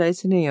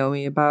apologize to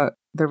Naomi about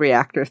the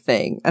reactor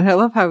thing. And I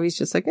love how he's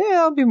just like, yeah,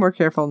 I'll be more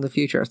careful in the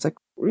future. It's like,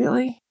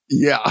 really?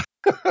 Yeah.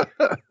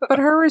 But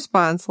her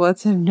response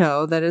lets him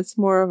know that it's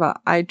more of a,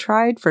 I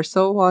tried for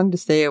so long to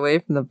stay away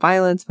from the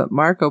violence, but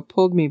Marco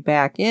pulled me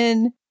back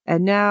in.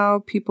 And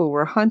now people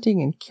we're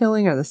hunting and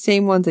killing are the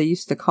same ones I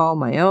used to call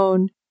my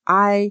own.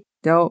 I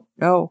don't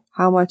know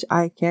how much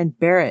I can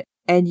bear it.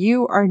 And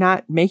you are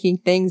not making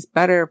things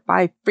better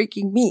by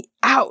freaking me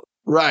out.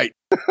 Right.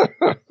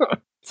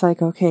 It's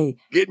like, okay.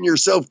 Getting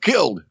yourself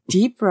killed.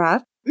 Deep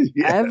breath.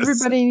 Yes.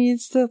 Everybody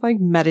needs to like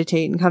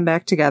meditate and come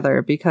back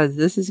together because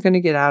this is going to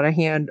get out of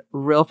hand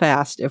real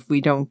fast if we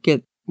don't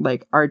get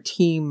like our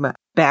team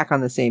back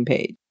on the same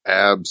page.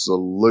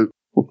 Absolutely.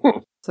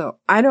 So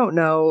I don't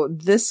know.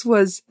 This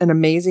was an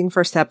amazing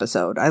first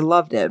episode. I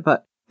loved it,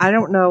 but I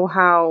don't know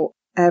how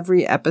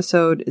every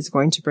episode is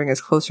going to bring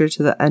us closer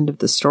to the end of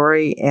the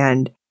story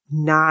and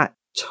not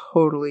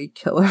totally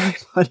kill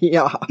everybody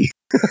off.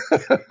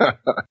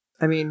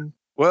 I mean,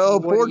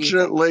 well,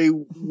 fortunately,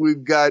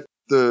 we've got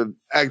the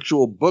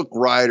actual book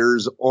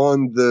writers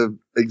on the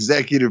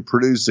executive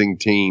producing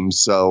team,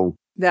 so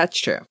that's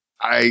true.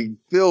 I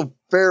feel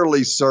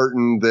fairly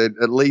certain that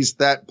at least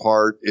that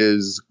part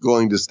is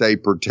going to stay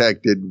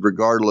protected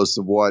regardless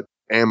of what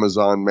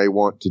Amazon may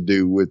want to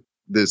do with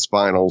this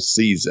final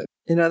season.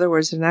 In other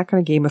words, they're not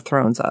going to Game of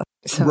Thrones us.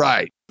 So.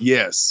 Right.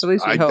 Yes. At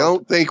least we I hope.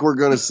 don't think we're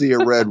going to see a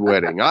red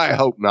wedding. I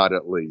hope not,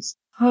 at least.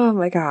 Oh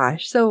my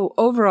gosh. So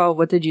overall,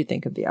 what did you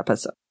think of the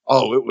episode?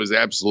 Oh, it was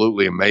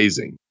absolutely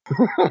amazing.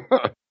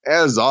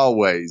 As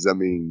always, I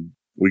mean,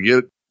 we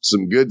get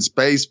some good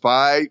space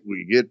fight.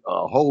 We get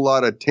a whole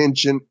lot of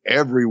tension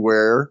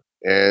everywhere.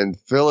 And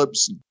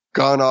Philip's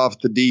gone off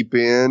the deep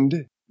end.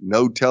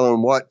 No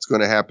telling what's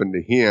going to happen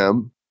to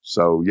him.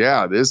 So,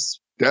 yeah, this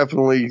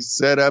definitely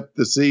set up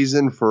the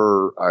season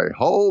for a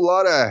whole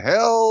lot of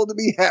hell to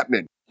be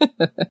happening.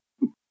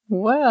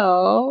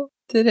 Well,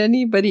 did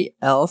anybody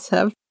else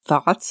have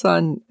thoughts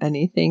on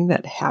anything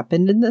that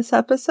happened in this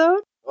episode?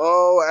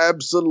 Oh,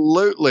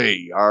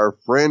 absolutely. Our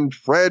friend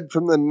Fred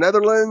from the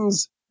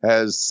Netherlands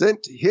has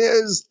sent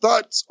his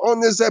thoughts on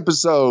this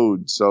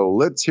episode. So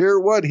let's hear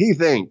what he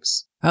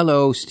thinks.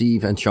 Hello,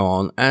 Steve and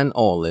Sean and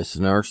all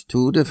listeners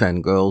to the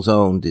Fangirl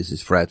Zone. This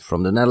is Fred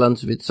from the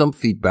Netherlands with some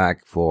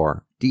feedback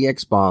for The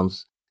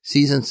Expanse,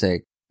 Season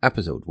 6,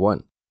 Episode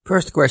 1.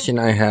 First question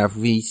I have,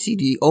 we see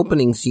the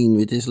opening scene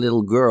with this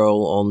little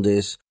girl on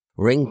this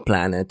ring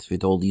planet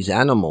with all these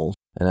animals.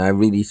 And I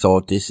really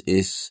thought this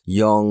is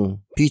young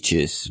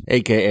Peaches,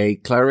 aka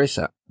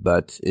Clarissa,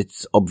 but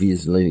it's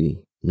obviously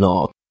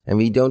not. And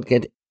we don't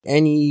get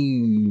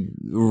any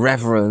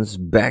reference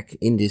back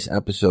in this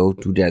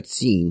episode to that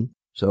scene.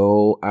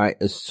 So I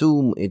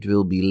assume it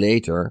will be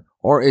later,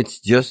 or it's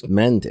just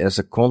meant as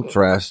a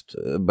contrast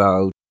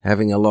about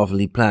having a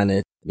lovely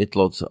planet with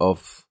lots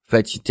of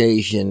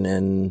vegetation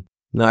and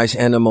nice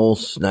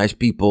animals, nice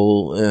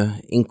people,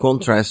 in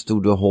contrast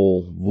to the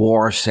whole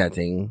war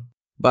setting.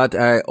 But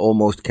I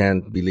almost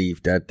can't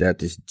believe that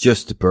that is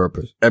just the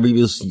purpose. And we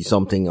will see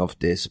something of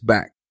this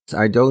back.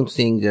 I don't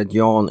think that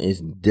Jon is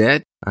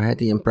dead. I had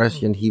the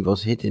impression he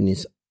was hit in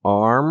his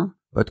arm,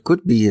 but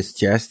could be his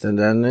chest, and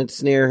then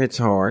it's near his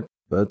heart.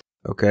 But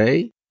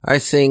okay. I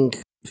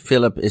think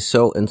Philip is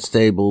so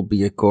unstable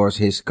because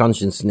his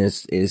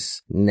consciousness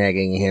is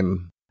nagging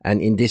him.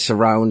 And in these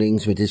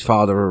surroundings with his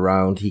father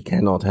around, he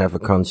cannot have a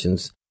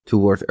conscience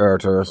toward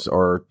Earthers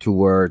or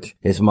toward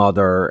his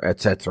mother,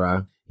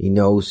 etc. He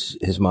knows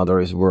his mother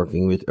is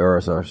working with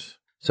Earthers.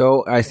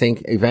 So I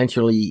think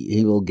eventually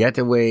he will get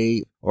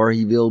away, or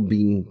he will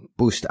be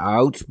pushed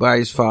out by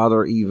his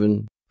father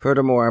even.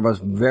 Furthermore, I was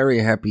very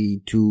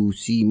happy to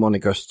see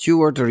Monica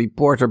Stewart, the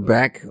reporter,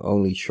 back,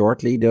 only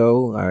shortly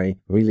though. I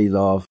really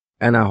love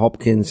Anna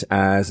Hopkins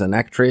as an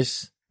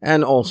actress,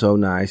 and also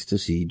nice to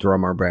see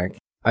Drummer back.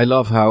 I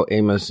love how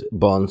Amos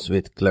bonds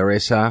with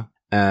Clarissa,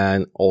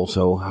 and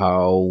also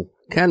how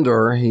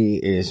candor he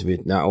is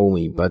with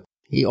Naomi, but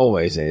he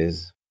always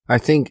is. I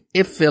think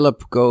if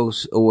Philip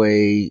goes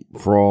away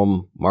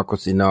from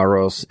Marcos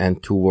Inaros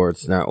and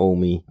towards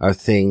Naomi, I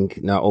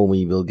think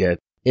Naomi will get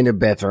in a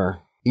better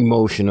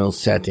emotional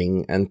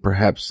setting and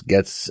perhaps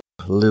gets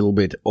a little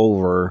bit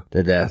over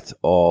the death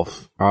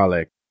of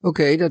Alec.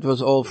 Okay, that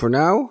was all for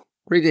now.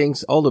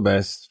 Greetings, all the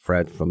best,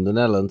 Fred from the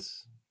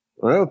Netherlands.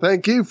 Well,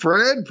 thank you,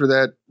 Fred, for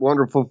that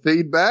wonderful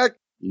feedback.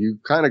 You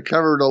kind of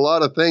covered a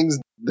lot of things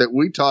that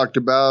we talked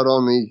about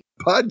on the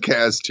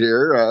podcast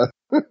here.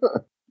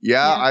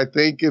 Yeah, I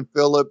think if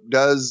Philip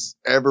does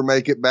ever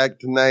make it back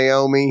to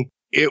Naomi,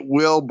 it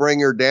will bring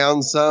her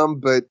down some.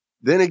 But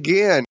then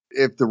again,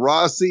 if the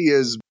Rossi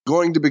is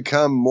going to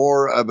become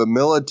more of a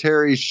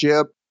military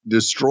ship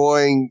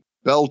destroying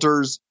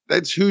Belters,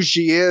 that's who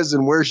she is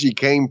and where she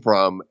came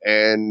from.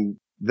 And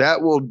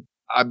that will,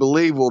 I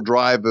believe, will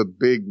drive a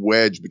big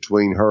wedge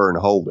between her and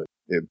Holden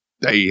if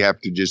they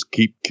have to just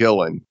keep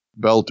killing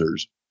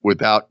Belters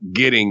without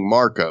getting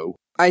Marco.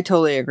 I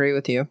totally agree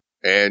with you.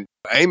 And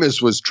Amos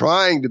was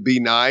trying to be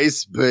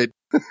nice, but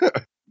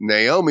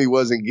Naomi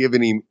wasn't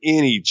giving him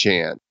any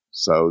chance.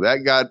 So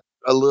that got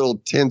a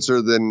little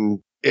tenser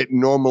than it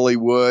normally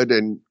would.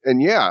 And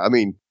yeah, I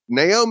mean,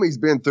 Naomi's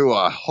been through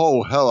a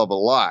whole hell of a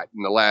lot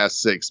in the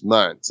last 6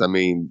 months. I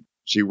mean,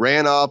 she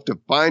ran off to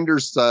find her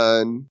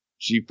son.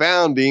 She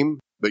found him,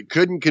 but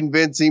couldn't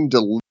convince him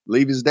to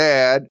leave his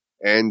dad.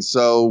 And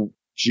so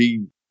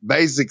she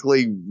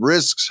basically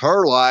risks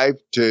her life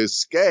to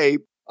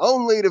escape,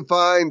 only to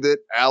find that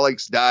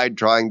Alex died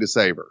trying to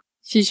save her.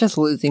 She's just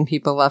losing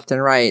people left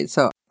and right.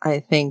 So I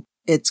think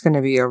it's going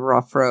to be a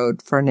rough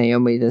road for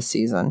Naomi this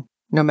season,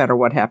 no matter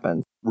what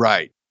happens.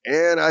 Right.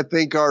 And I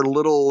think our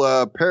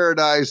little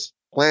paradise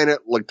planet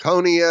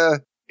Laconia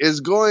is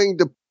going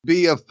to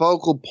be a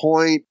focal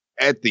point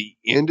at the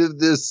end of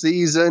this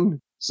season.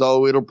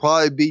 So it'll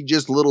probably be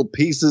just little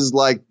pieces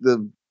like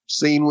the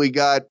scene we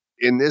got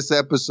in this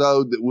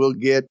episode that we'll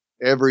get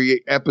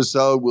every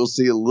episode. We'll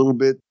see a little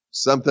bit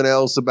something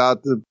else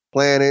about the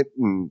planet.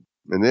 And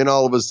then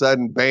all of a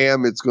sudden,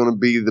 bam, it's going to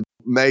be the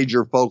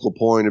major focal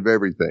point of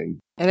everything.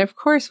 And of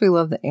course, we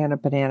love that Anna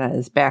Banana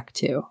is back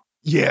too.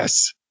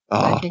 Yes.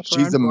 Oh,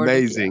 she's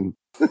amazing.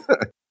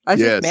 I was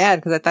just mad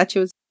because I thought she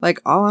was like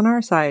all on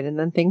our side, and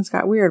then things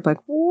got weird. Like,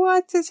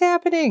 what is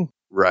happening?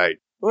 Right.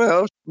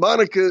 Well,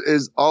 Monica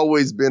has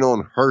always been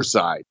on her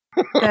side.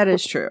 That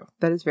is true.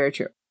 That is very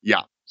true.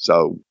 Yeah.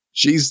 So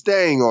she's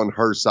staying on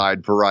her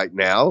side for right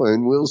now,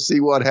 and we'll see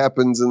what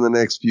happens in the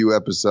next few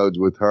episodes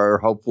with her.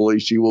 Hopefully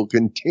she will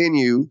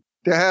continue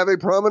to have a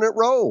prominent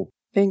role.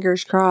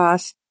 Fingers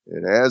crossed.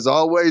 And as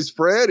always,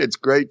 Fred, it's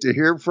great to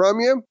hear from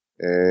you.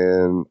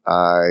 And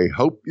I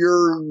hope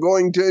you're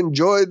going to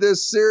enjoy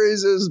this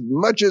series as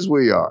much as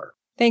we are.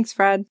 Thanks,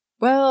 Fred.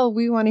 Well,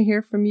 we want to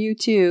hear from you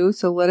too,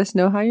 so let us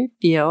know how you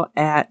feel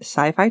at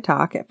sci-fi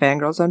talk at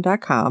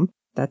fangirlzone.com.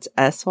 That's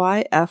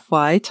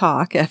SYFY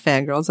talk at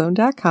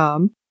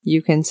fangirlzone.com.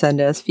 You can send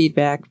us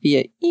feedback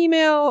via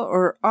email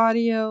or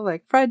audio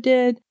like Fred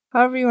did,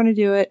 however you want to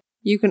do it.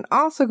 You can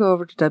also go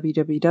over to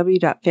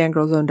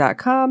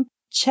www.fangirlzone.com.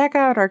 Check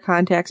out our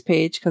contacts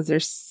page because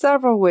there's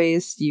several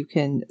ways you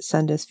can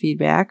send us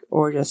feedback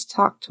or just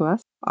talk to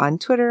us on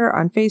Twitter,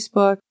 on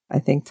Facebook. I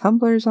think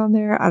Tumblr's on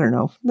there. I don't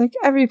know. Like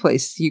every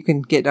place you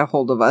can get a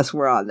hold of us,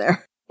 we're on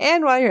there.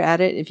 And while you're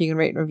at it, if you can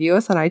rate and review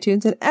us on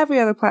iTunes and every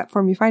other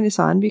platform you find us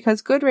on,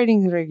 because good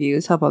ratings and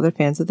reviews help other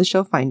fans of the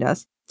show find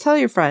us. Tell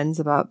your friends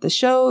about the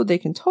show. They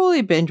can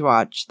totally binge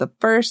watch the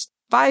first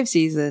 5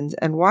 seasons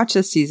and watch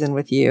this season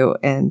with you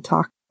and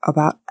talk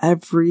about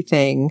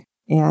everything.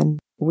 And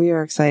we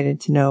are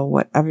excited to know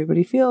what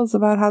everybody feels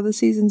about how the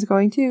season's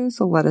going too,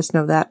 so let us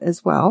know that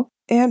as well.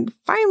 And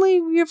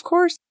finally, we of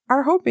course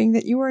are hoping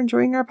that you are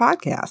enjoying our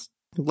podcast.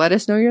 Let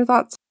us know your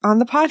thoughts on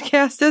the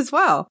podcast as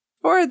well.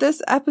 For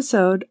this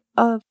episode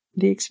of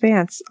The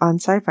Expanse on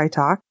Sci-Fi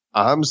Talk,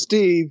 I'm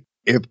Steve.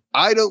 If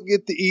I don't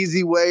get the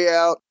easy way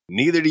out,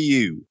 neither do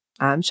you.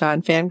 I'm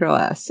Sean Fangirl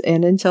S.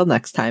 And until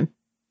next time.